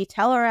baby,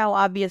 tell her how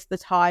obvious the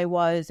tie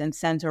was and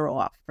send her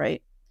off,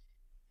 right?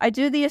 I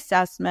do the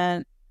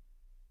assessment.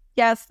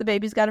 Yes, the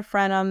baby's got a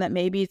frenum that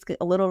maybe it's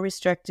a little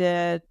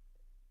restricted,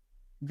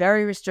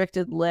 very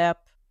restricted lip.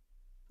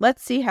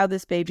 Let's see how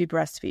this baby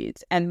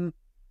breastfeeds. And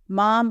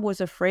mom was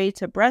afraid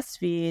to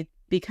breastfeed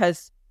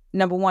because,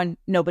 number one,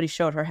 nobody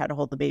showed her how to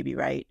hold the baby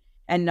right.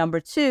 And number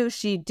two,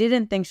 she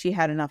didn't think she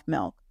had enough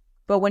milk.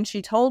 But when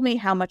she told me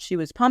how much she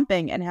was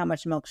pumping and how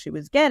much milk she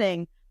was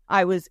getting,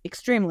 I was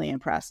extremely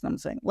impressed. And I'm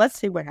saying, let's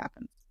see what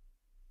happens.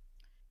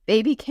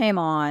 Baby came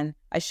on.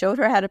 I showed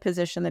her how to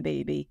position the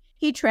baby.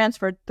 He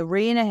transferred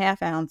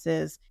 3.5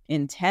 ounces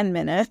in 10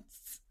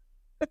 minutes.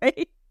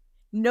 Right?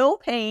 No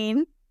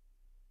pain.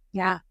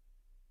 Yeah.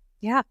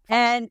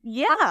 And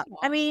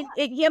I mean,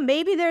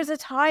 maybe there's a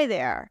tie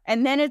there.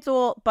 And then it's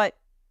all, but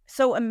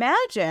so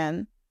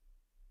imagine,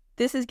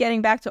 this is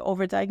getting back to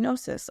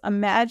overdiagnosis.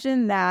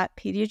 Imagine that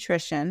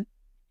pediatrician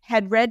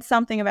had read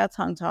something about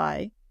tongue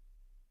tie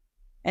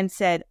and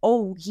said,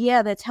 oh,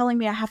 yeah, they're telling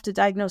me I have to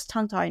diagnose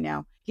tongue tie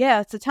now.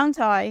 Yeah, it's a tongue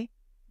tie.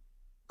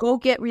 Go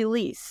get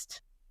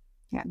released.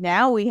 Yeah.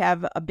 Now we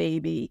have a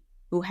baby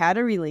who had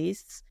a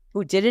release,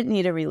 who didn't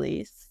need a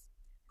release,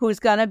 who's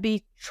going to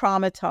be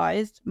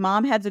traumatized.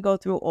 Mom had to go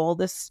through all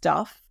this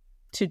stuff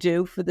to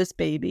do for this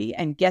baby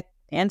and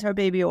hand her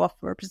baby off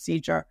for a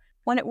procedure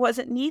when it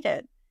wasn't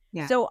needed.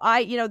 Yeah. So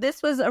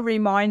this was a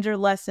reminder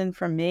lesson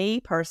for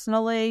me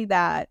personally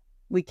that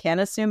we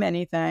can't assume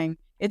anything.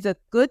 It's a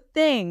good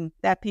thing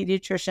that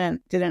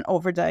pediatrician didn't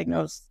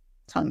overdiagnose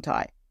tongue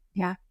tie.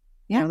 Yeah.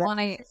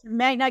 I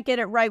might not get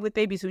it right with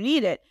babies who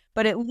need it,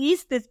 but at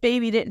least this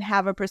baby didn't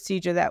have a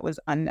procedure that was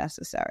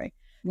unnecessary.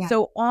 Yeah.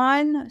 So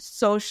on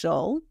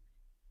social,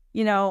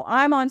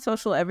 I'm on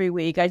social every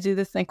week. I do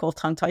this thing called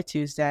Tongue Tie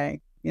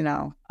Tuesday,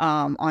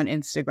 on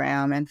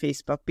Instagram and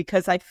Facebook,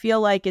 because I feel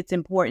like it's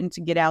important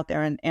to get out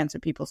there and answer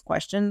people's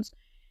questions.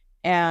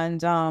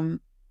 And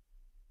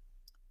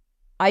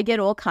I get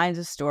all kinds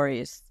of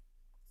stories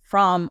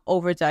from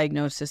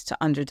overdiagnosis to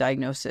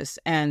underdiagnosis.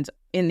 And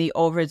in the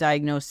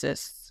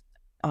overdiagnosis,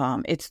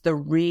 it's the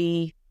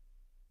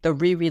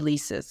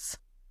re-releases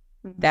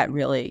that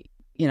really,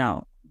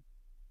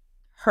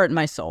 hurt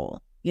my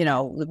soul.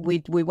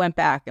 We went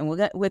back and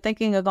we're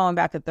thinking of going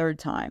back a third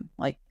time.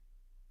 Like,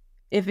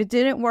 if it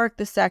didn't work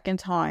the second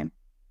time,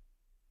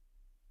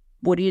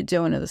 what are you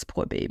doing to this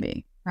poor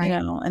baby? Right.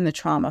 And the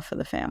trauma for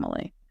the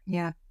family.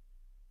 Yeah.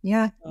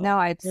 So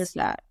no, there's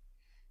that.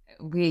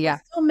 We're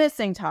still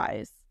missing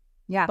ties.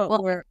 Yeah.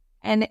 But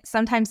and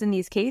sometimes in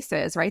these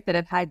cases, right, that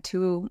have had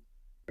 2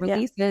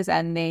 releases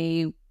and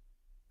they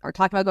are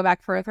talking about go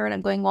back for a third,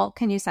 I'm going, well,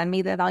 can you send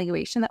me the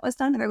evaluation that was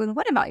done? And they're going,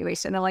 what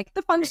evaluation? They're like,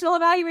 the functional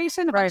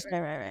evaluation. Right.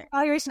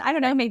 Evaluation. I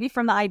don't know, maybe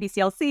from the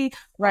IBCLC.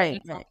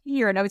 Right.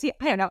 Or an OT.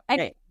 I don't know.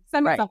 And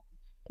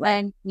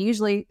and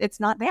usually it's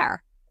not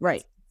there.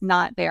 Right.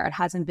 Not there. It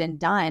hasn't been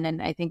done.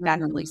 And I think that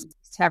really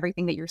speaks to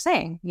everything that you're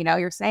saying.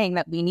 You're saying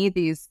that we need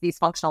these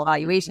functional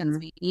evaluations.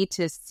 We need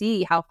to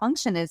see how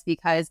function is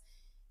because,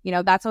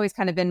 that's always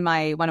kind of been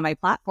one of my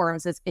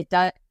platforms is it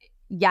does.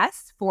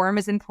 Yes, form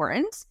is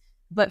important,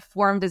 but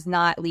form does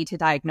not lead to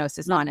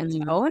diagnosis on its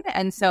own.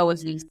 And so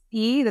if we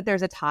see that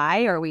there's a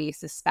tie or we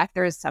suspect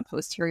there's some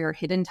posterior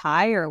hidden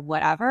tie or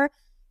whatever,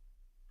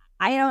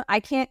 I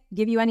can't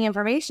give you any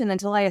information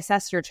until I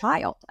assess your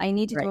child. I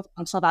need to do a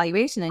functional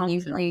evaluation. And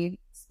usually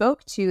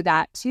spoke to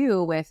that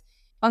too with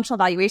functional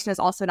evaluation is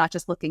also not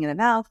just looking in the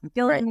mouth and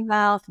feeling in the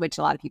mouth, which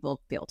a lot of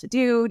people fail to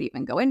do, to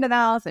even go into the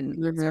mouth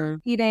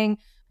and eating,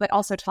 but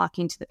also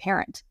talking to the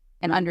parent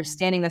and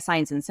understanding the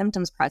signs and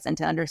symptoms present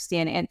and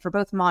understanding, and for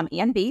both mom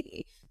and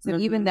baby. So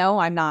even though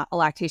I'm not a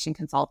lactation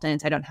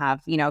consultant, I don't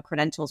have,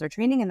 credentials or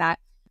training in that,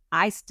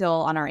 I still,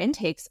 on our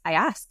intakes, I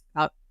ask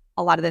about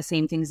a lot of the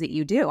same things that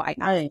you do. I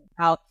ask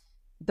about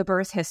the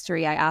birth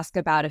history. I ask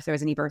about if there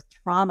was any birth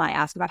trauma. I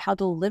ask about how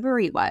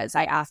delivery was.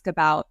 I ask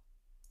about,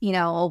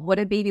 what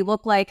did baby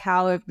look like?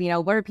 How,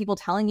 what are people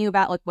telling you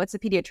about? Like, what's the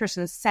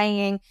pediatrician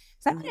saying?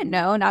 Because I want to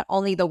know not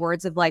only the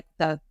words of like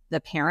the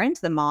parent,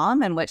 the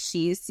mom, and what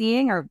she's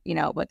seeing, or,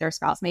 what their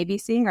spouse may be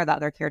seeing, or the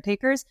other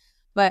caretakers,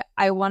 but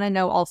I want to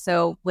know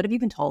also, what have you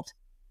been told?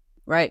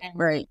 Right.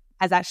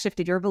 Has that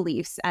shifted your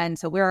beliefs? And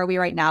so where are we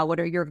right now? What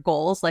are your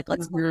goals? Like,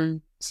 let's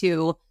move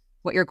to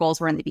what your goals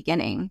were in the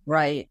beginning.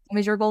 Right. What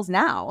is your goals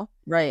now?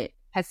 Right.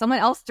 Has someone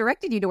else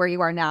directed you to where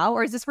you are now?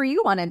 Or is this where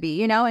you want to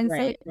be, And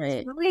so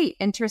it's really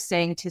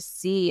interesting to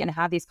see and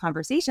have these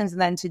conversations,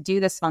 and then to do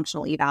this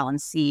functional eval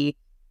and see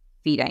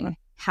feeding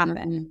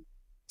happen.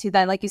 To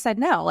then, like you said,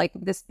 no, like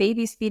this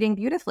baby's feeding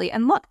beautifully.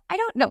 And look, I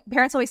don't know.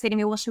 Parents always say to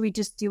me, well, should we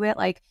just do it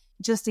like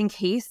just in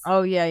case?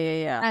 Oh,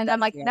 yeah. And I'm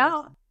like,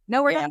 no,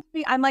 we're not.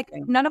 I'm like,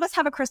 none of us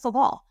have a crystal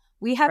ball.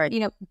 We have,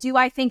 do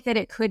I think that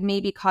it could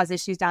maybe cause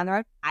issues down the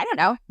road? I don't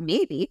know,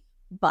 maybe.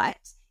 But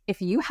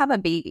if you have a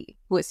baby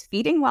who is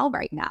feeding well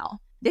right now,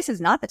 this is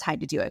not the time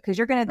to do it, because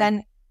you're going to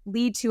then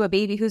lead to a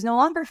baby who's no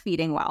longer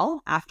feeding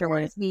well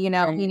afterwards.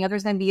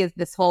 There's going to be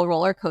this whole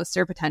roller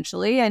coaster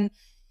potentially. And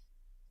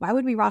why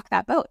would we rock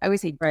that boat? I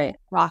always say,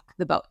 rock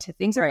the boat. If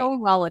things are going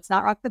well, let's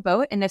not rock the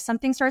boat. And if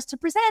something starts to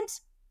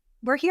present,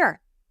 we're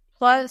here.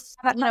 Plus,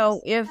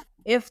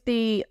 if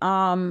the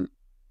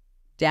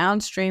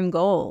downstream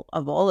goal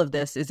of all of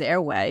this is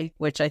airway,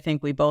 which I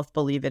think we both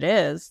believe it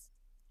is,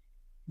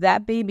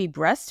 that baby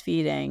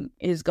breastfeeding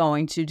is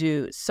going to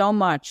do so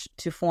much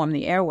to form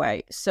the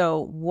airway.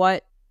 So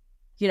what,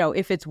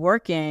 if it's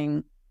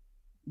working,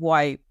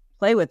 why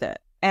play with it?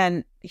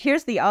 And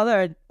here's the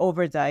other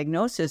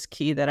overdiagnosis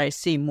key that I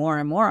see more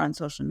and more on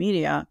social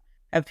media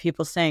of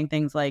people saying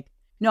things like,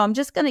 no, I'm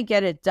just going to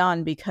get it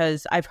done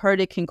because I've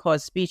heard it can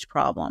cause speech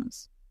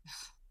problems.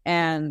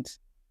 And,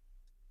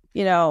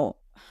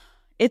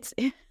 it's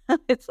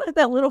like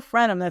that little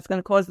frenum that's going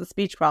to cause the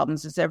speech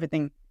problems. It's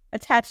everything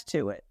attached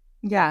to it.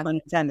 Yeah.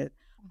 Unintended.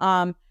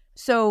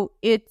 So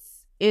it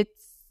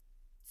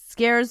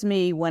scares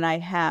me when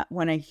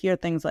I hear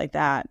things like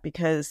that,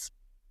 because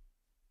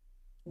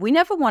we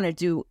never want to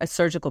do a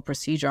surgical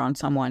procedure on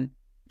someone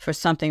for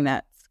something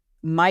that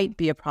might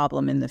be a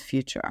problem in the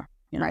future.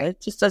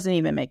 It just doesn't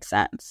even make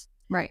sense.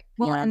 Right.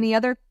 Well, and the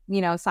other,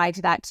 side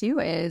to that too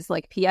is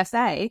like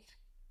PSA.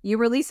 You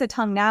release a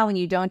tongue now and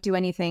you don't do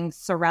anything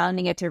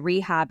surrounding it to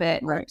rehab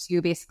it, or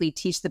to basically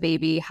teach the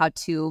baby how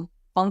to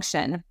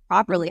function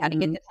properly, how to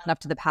get the tongue up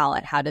to the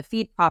palate, how to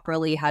feed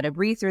properly, how to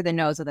breathe through the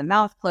nose with the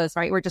mouth closed,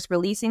 right? We're just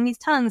releasing these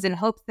tongues in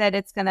hopes that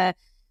it's going to,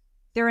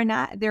 their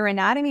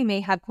anatomy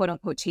may have quote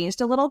unquote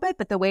changed a little bit,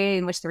 but the way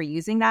in which they're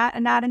using that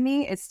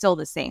anatomy is still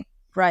the same.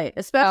 Right.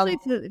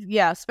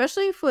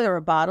 Especially for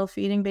a bottle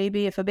feeding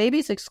baby. If a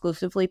baby's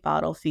exclusively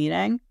bottle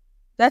feeding,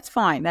 that's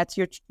fine. That's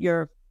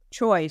your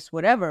choice,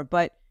 whatever.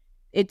 But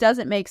it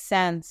doesn't make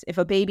sense if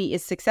a baby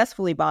is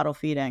successfully bottle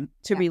feeding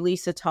to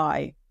release a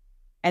tie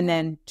and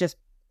then just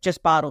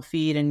bottle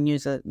feed and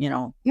use a,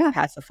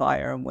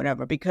 pacifier or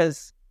whatever,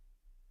 because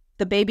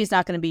the baby's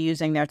not going to be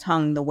using their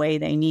tongue the way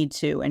they need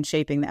to and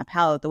shaping that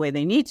palate the way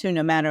they need to,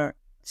 no matter.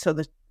 So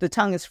the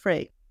tongue is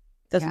free.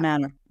 Doesn't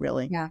matter,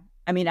 really. Yeah.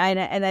 I mean,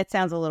 and that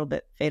sounds a little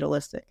bit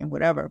fatalistic and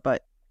whatever,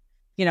 but,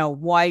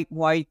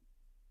 why,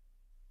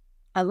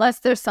 unless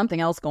there's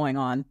something else going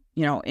on,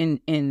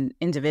 in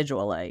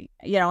individually,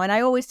 and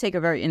I always take a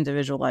very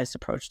individualized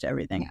approach to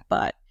everything. Yeah.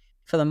 But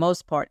for the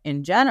most part,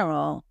 in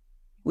general,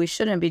 we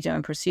shouldn't be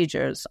doing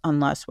procedures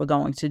unless we're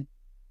going to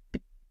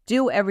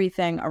do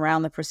everything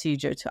around the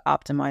procedure to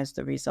optimize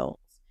the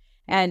results.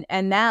 And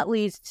that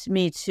leads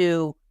me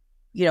to,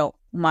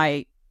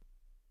 my,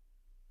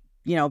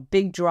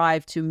 big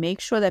drive to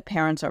make sure that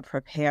parents are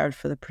prepared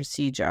for the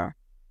procedure,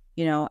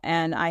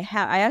 and I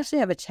actually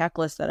have a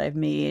checklist that I've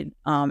made,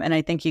 and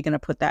I think you're going to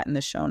put that in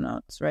the show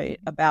notes, right?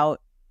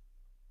 About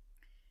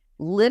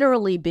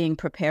literally being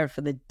prepared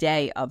for the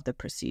day of the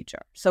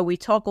procedure. So we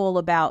talk all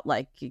about,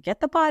 like, you get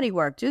the body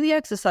work, do the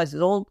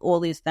exercises, all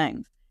these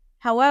things.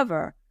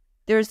 However,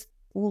 there's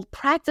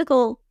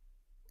practical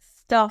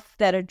stuff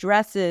that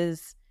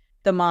addresses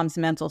the mom's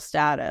mental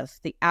status,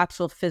 the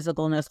actual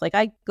physicalness. Like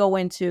I go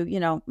into,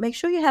 make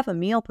sure you have a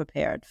meal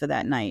prepared for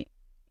that night.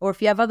 Or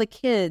if you have other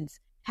kids,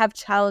 have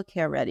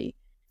childcare ready.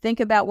 Think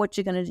about what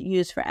you're going to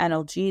use for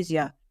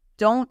analgesia.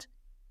 Don't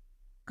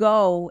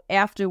go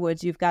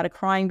afterwards. You've got a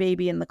crying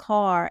baby in the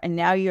car and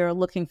now you're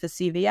looking for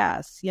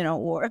CVS,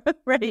 or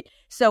right.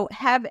 So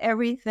have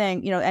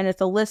everything, and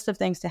it's a list of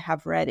things to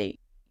have ready.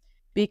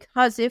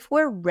 Because if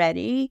we're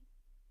ready,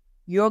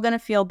 you're going to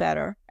feel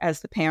better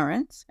as the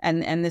parents,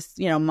 and this,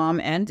 mom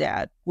and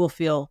dad will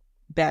feel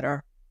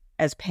better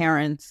as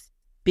parents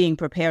being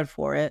prepared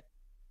for it.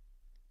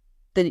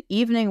 The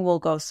evening will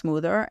go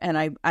smoother, and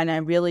I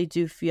really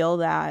do feel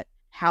that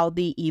how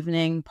the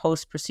evening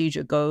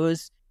post-procedure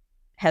goes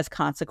has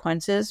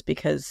consequences,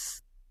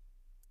 because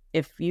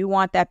if you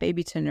want that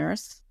baby to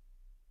nurse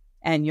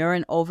and you're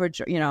in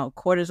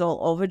cortisol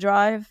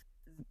overdrive,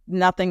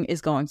 nothing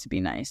is going to be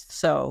nice.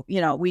 So,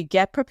 we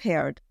get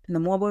prepared. And the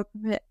more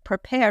we're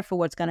prepared for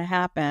what's going to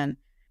happen,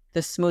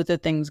 the smoother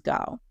things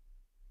go.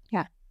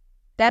 Yeah.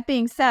 That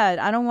being said,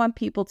 I don't want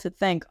people to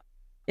think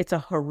it's a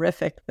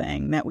horrific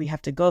thing that we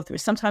have to go through.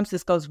 Sometimes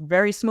this goes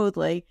very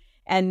smoothly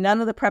and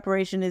none of the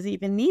preparation is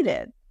even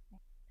needed.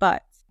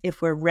 But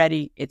if we're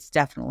ready, it's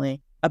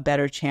definitely a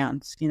better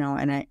chance,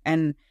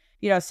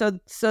 so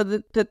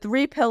the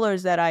three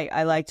pillars that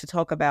I like to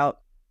talk about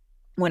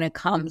when it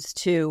comes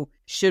to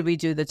should we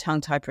do the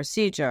tongue tie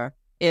procedure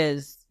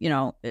is,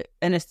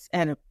 and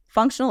a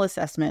functional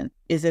assessment.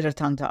 Is it a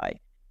tongue tie?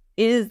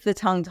 Is the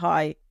tongue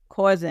tie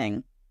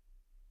causing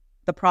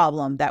the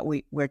problem that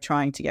we're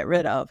trying to get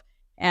rid of?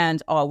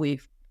 And are we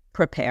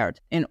prepared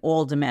in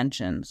all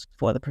dimensions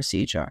for the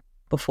procedure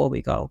before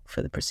we go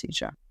for the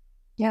procedure?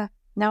 Yeah.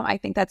 No, I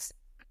think that's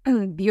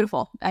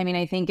beautiful. I mean,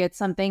 I think it's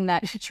something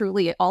that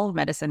truly all of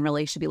medicine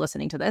really should be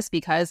listening to this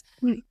because,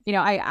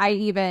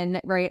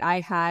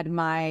 I had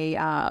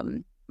my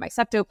my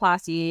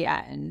septoplasty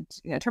and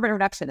turbinate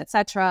reduction,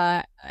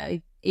 etc.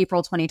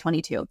 April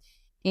 2022,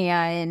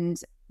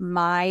 and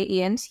my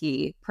ENT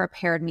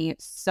prepared me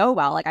so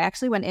well. Like I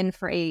actually went in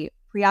for a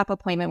pre-op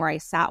appointment where I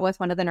sat with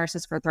one of the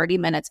nurses for 30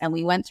 minutes and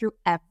we went through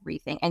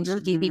everything. And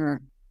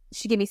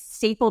she gave me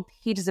stapled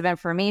pages of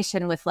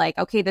information with like,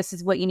 okay, this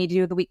is what you need to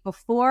do the week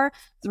before,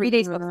 3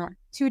 days before,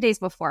 2 days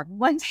before,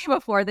 1 day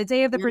before, the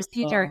day of the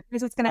procedure.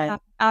 Here's what's going to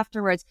happen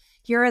afterwards.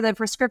 Here are the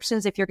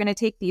prescriptions if you're going to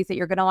take these that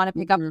you're going to want to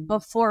pick up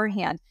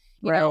beforehand.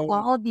 You know,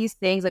 all of these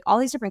things, like all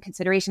these different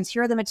considerations.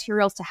 Here are the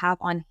materials to have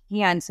on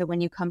hand. So when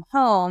you come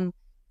home,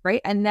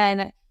 right? And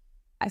then,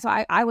 so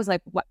I was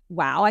like,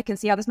 wow, I can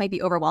see how this might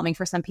be overwhelming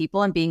for some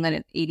people. And being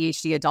an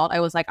ADHD adult, I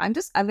was like, I'm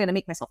going to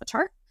make myself a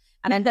chart.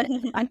 And I'm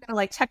going to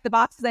like check the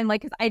boxes. I'm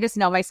like, because I just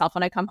know myself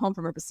when I come home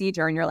from a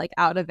procedure and you're like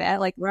out of it.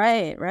 Like,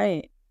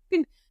 right.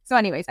 So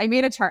anyways, I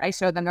made a chart. I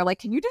showed them. They're like,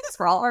 can you do this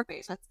for all our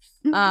patients?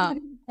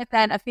 And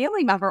then a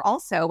family member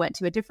also went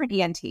to a different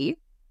ENT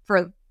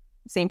for the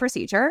same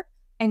procedure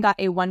and got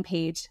a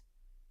 1-page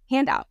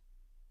handout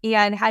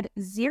and had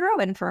zero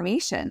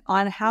information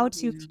on how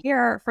to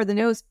care for the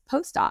nose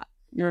post-op.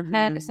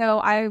 And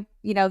so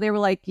they were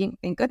like,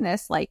 thank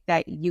goodness, like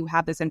that you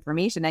have this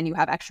information and you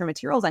have extra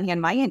materials on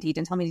hand. My ENT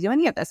didn't tell me to do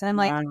any of this. And I'm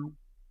like,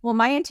 well,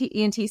 my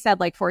ENT said,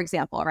 like, for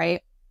example,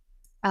 right,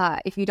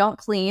 if you don't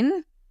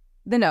clean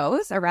the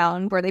nose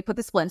around where they put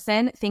the splints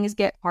in, things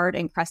get hard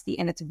and crusty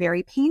and it's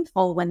very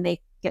painful when they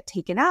get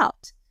taken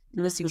out.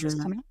 The sutures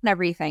come out and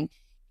everything.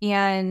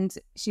 And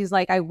she's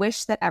like, I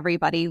wish that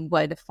everybody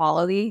would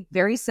follow the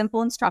very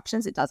simple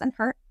instructions. It doesn't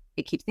hurt.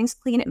 It keeps things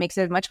clean. It makes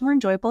it a much more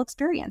enjoyable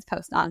experience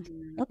post-op.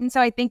 And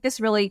so I think this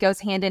really goes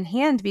hand in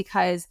hand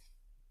because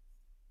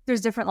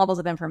there's different levels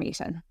of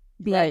information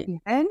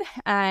being given.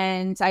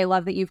 And I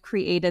love that you've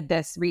created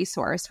this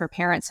resource for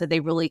parents so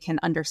they really can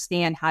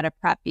understand how to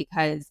prep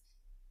because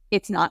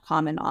it's not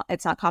common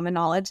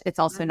knowledge. It's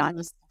also not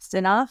just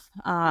enough.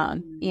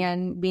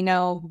 And we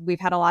know I've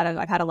had a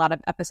lot of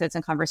episodes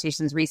and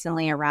conversations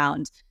recently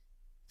around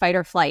fight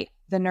or flight,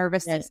 the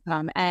nervous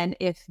system. And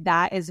if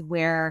that is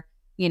where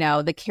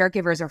the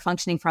caregivers are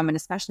functioning from, and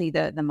especially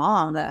the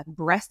mom, the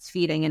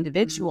breastfeeding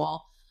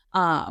individual,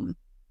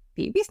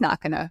 baby's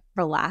not going to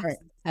relax,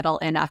 settle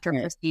in after a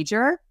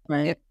procedure.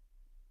 If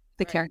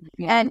the care,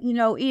 and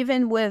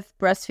even with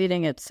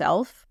breastfeeding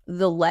itself,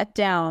 the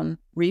letdown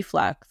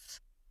reflex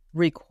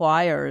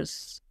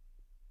requires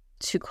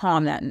to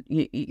calm that.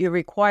 You're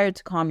required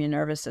to calm your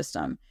nervous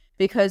system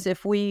because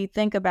if we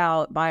think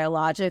about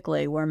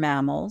biologically, we're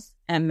mammals,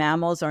 and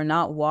mammals are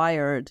not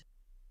wired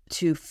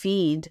to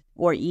feed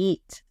or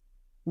eat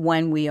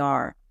when we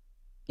are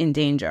in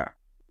danger.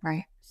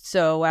 Right.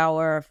 So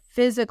our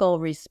physical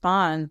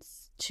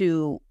response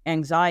to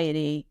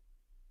anxiety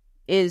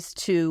is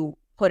to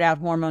put out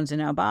hormones in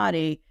our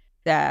body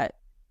that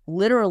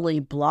literally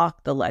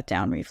block the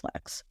letdown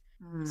reflex.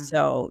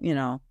 So,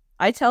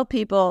 I tell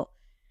people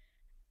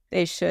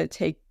they should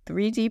take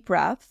 3 deep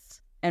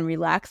breaths and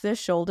relax their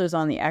shoulders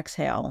on the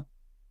exhale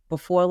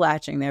before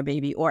latching their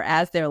baby or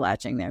as they're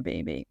latching their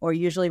baby, or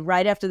usually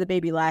right after the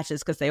baby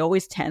latches because they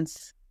always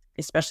tense,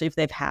 especially if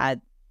they've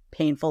had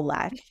painful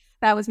latch.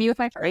 That was me with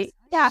my first. Right?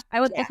 Yeah, I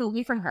was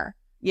away from her,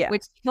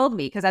 which killed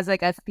me because as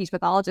like a speech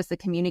pathologist, the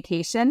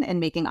communication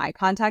and making eye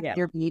contact with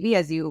your baby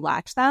as you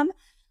latch them,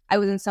 I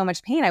was in so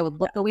much pain. I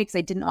would look away because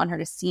I didn't want her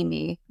to see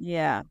me.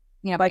 Yeah.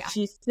 But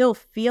she's still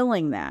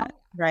feeling that,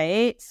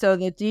 right? So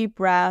the deep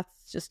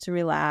breaths just to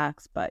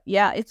relax. But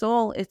it's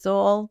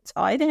all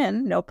tied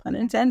in, no pun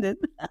intended.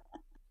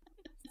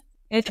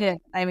 It is.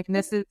 I mean,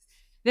 this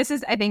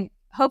is, I think,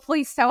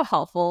 hopefully so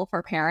helpful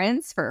for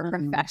parents, for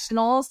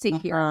professionals to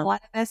hear a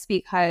lot of this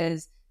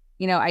because,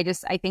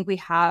 I think we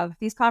have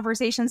these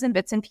conversations in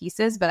bits and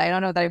pieces, but I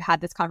don't know that I've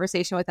had this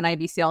conversation with an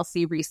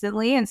IBCLC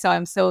recently. And so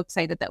I'm so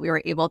excited that we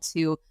were able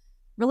to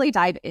really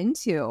dive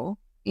into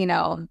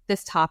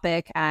this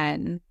topic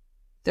and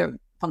the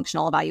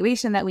functional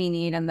evaluation that we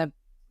need and the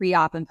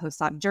pre-op and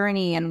post-op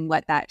journey and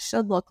what that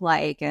should look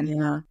like.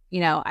 And,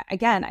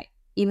 again,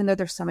 even though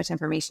there's so much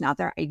information out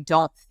there, I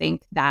don't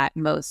think that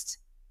most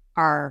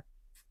are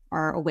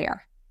are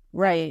aware.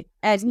 Right.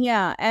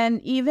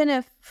 And even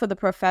if for the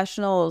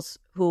professionals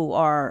who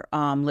are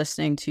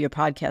listening to your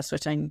podcast,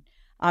 which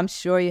I'm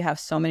sure you have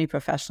so many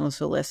professionals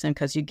who listen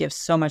because you give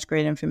so much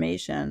great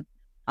information.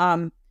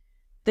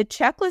 The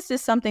checklist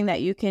is something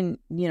that you can,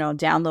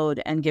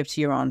 download and give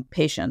to your own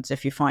patients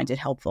if you find it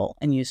helpful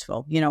and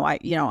useful.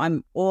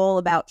 I'm all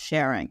about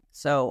sharing.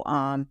 So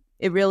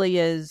it really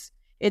is.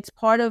 It's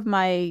part of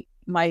my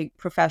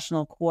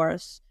professional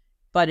course,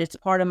 but it's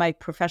part of my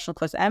professional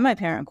course and my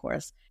parent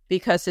course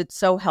because it's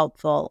so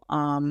helpful.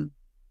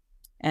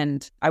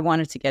 And I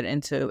wanted to get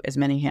into as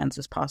many hands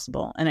as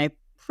possible. And I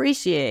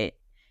appreciate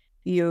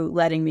you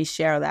letting me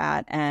share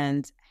that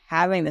and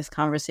having this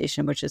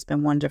conversation, which has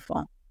been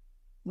wonderful.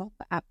 Well,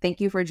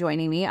 thank you for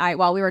joining me.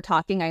 While we were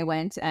talking, I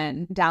went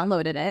and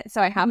downloaded it.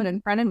 So I have it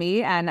in front of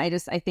me. And I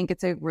think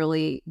it's a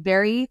really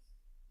very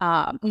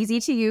easy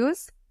to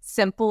use,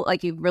 simple,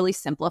 like you really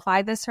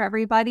simplified this for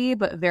everybody,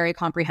 but very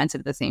comprehensive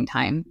at the same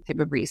time type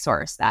of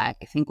resource that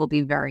I think will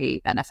be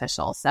very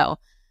beneficial. So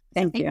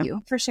thank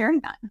you for sharing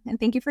that. And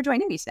thank you for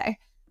joining me today.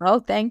 Oh,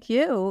 thank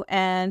you.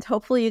 And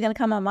hopefully you're going to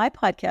come on my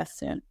podcast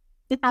soon.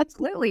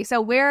 Absolutely.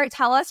 So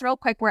tell us real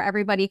quick where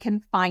everybody can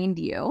find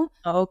you.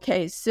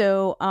 Okay.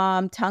 So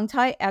Tongue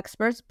Tie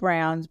Experts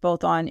Brands,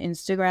 both on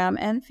Instagram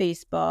and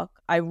Facebook.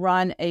 I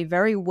run a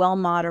very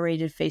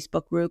well-moderated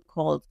Facebook group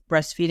called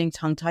Breastfeeding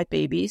Tongue-Tied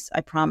Babies.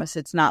 I promise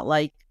it's not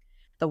like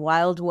the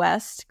Wild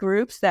West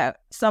groups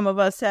that some of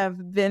us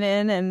have been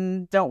in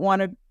and don't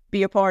want to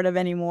be a part of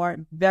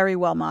anymore. Very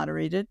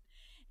well-moderated.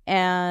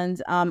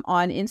 And on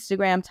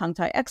Instagram, Tongue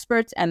Tie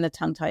Experts and the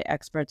Tongue Tie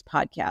Experts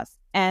podcast.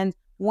 And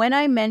when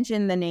I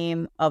mention the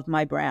name of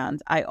my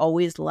brand, I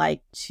always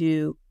like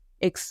to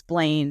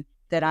explain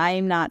that I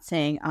am not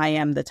saying I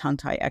am the tongue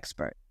tie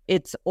expert.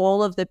 It's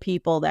all of the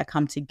people that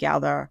come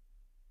together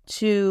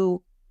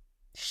to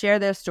share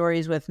their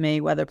stories with me,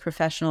 whether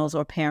professionals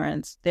or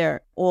parents.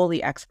 They're all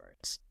the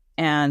experts,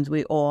 and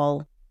we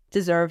all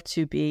deserve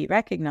to be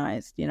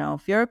recognized.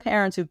 If you're a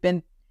parent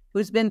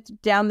who's been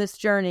down this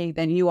journey,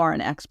 then you are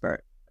an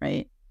expert,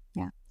 right?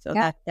 Yeah. So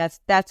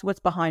that's what's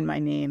behind my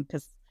name,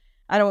 because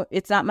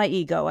it's not my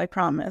ego, I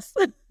promise.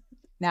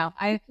 No,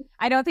 I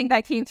don't think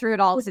that came through at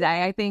all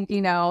today. I think,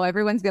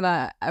 everyone's going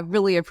to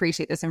really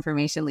appreciate this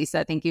information,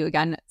 Lisa. Thank you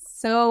again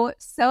so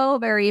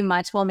very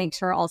much. We'll make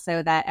sure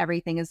also that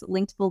everything is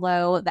linked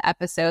below the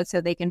episode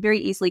so they can very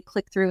easily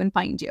click through and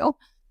find you.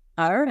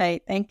 All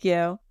right. Thank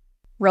you.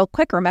 Real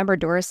quick, remember,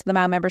 doors to the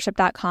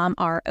MyoMembership.com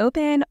are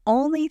open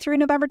only through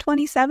November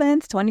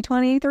 27th,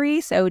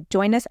 2023. So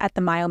join us at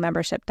the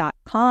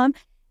MyoMembership.com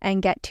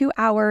and get 2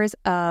 hours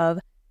of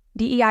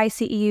DEI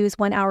CEUs,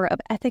 1 hour of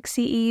ethics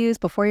CEUs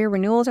before your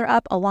renewals are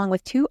up, along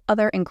with 2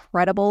 other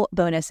incredible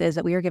bonuses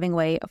that we are giving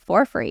away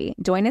for free.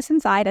 Join us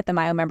inside at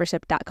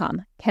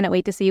themyomembership.com. Cannot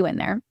wait to see you in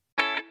there.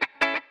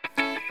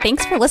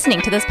 Thanks for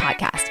listening to this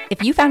podcast.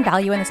 If you found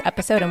value in this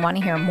episode and want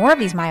to hear more of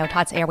these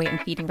MyoTots airway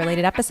and feeding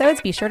related episodes,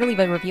 be sure to leave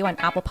a review on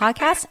Apple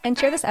Podcasts and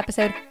share this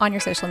episode on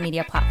your social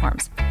media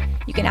platforms.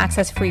 You can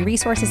access free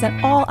resources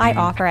and all I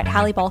offer at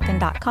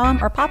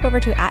HallieBalkin.com or pop over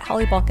to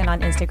 @HallieBalkin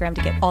on Instagram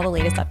to get all the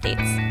latest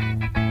updates.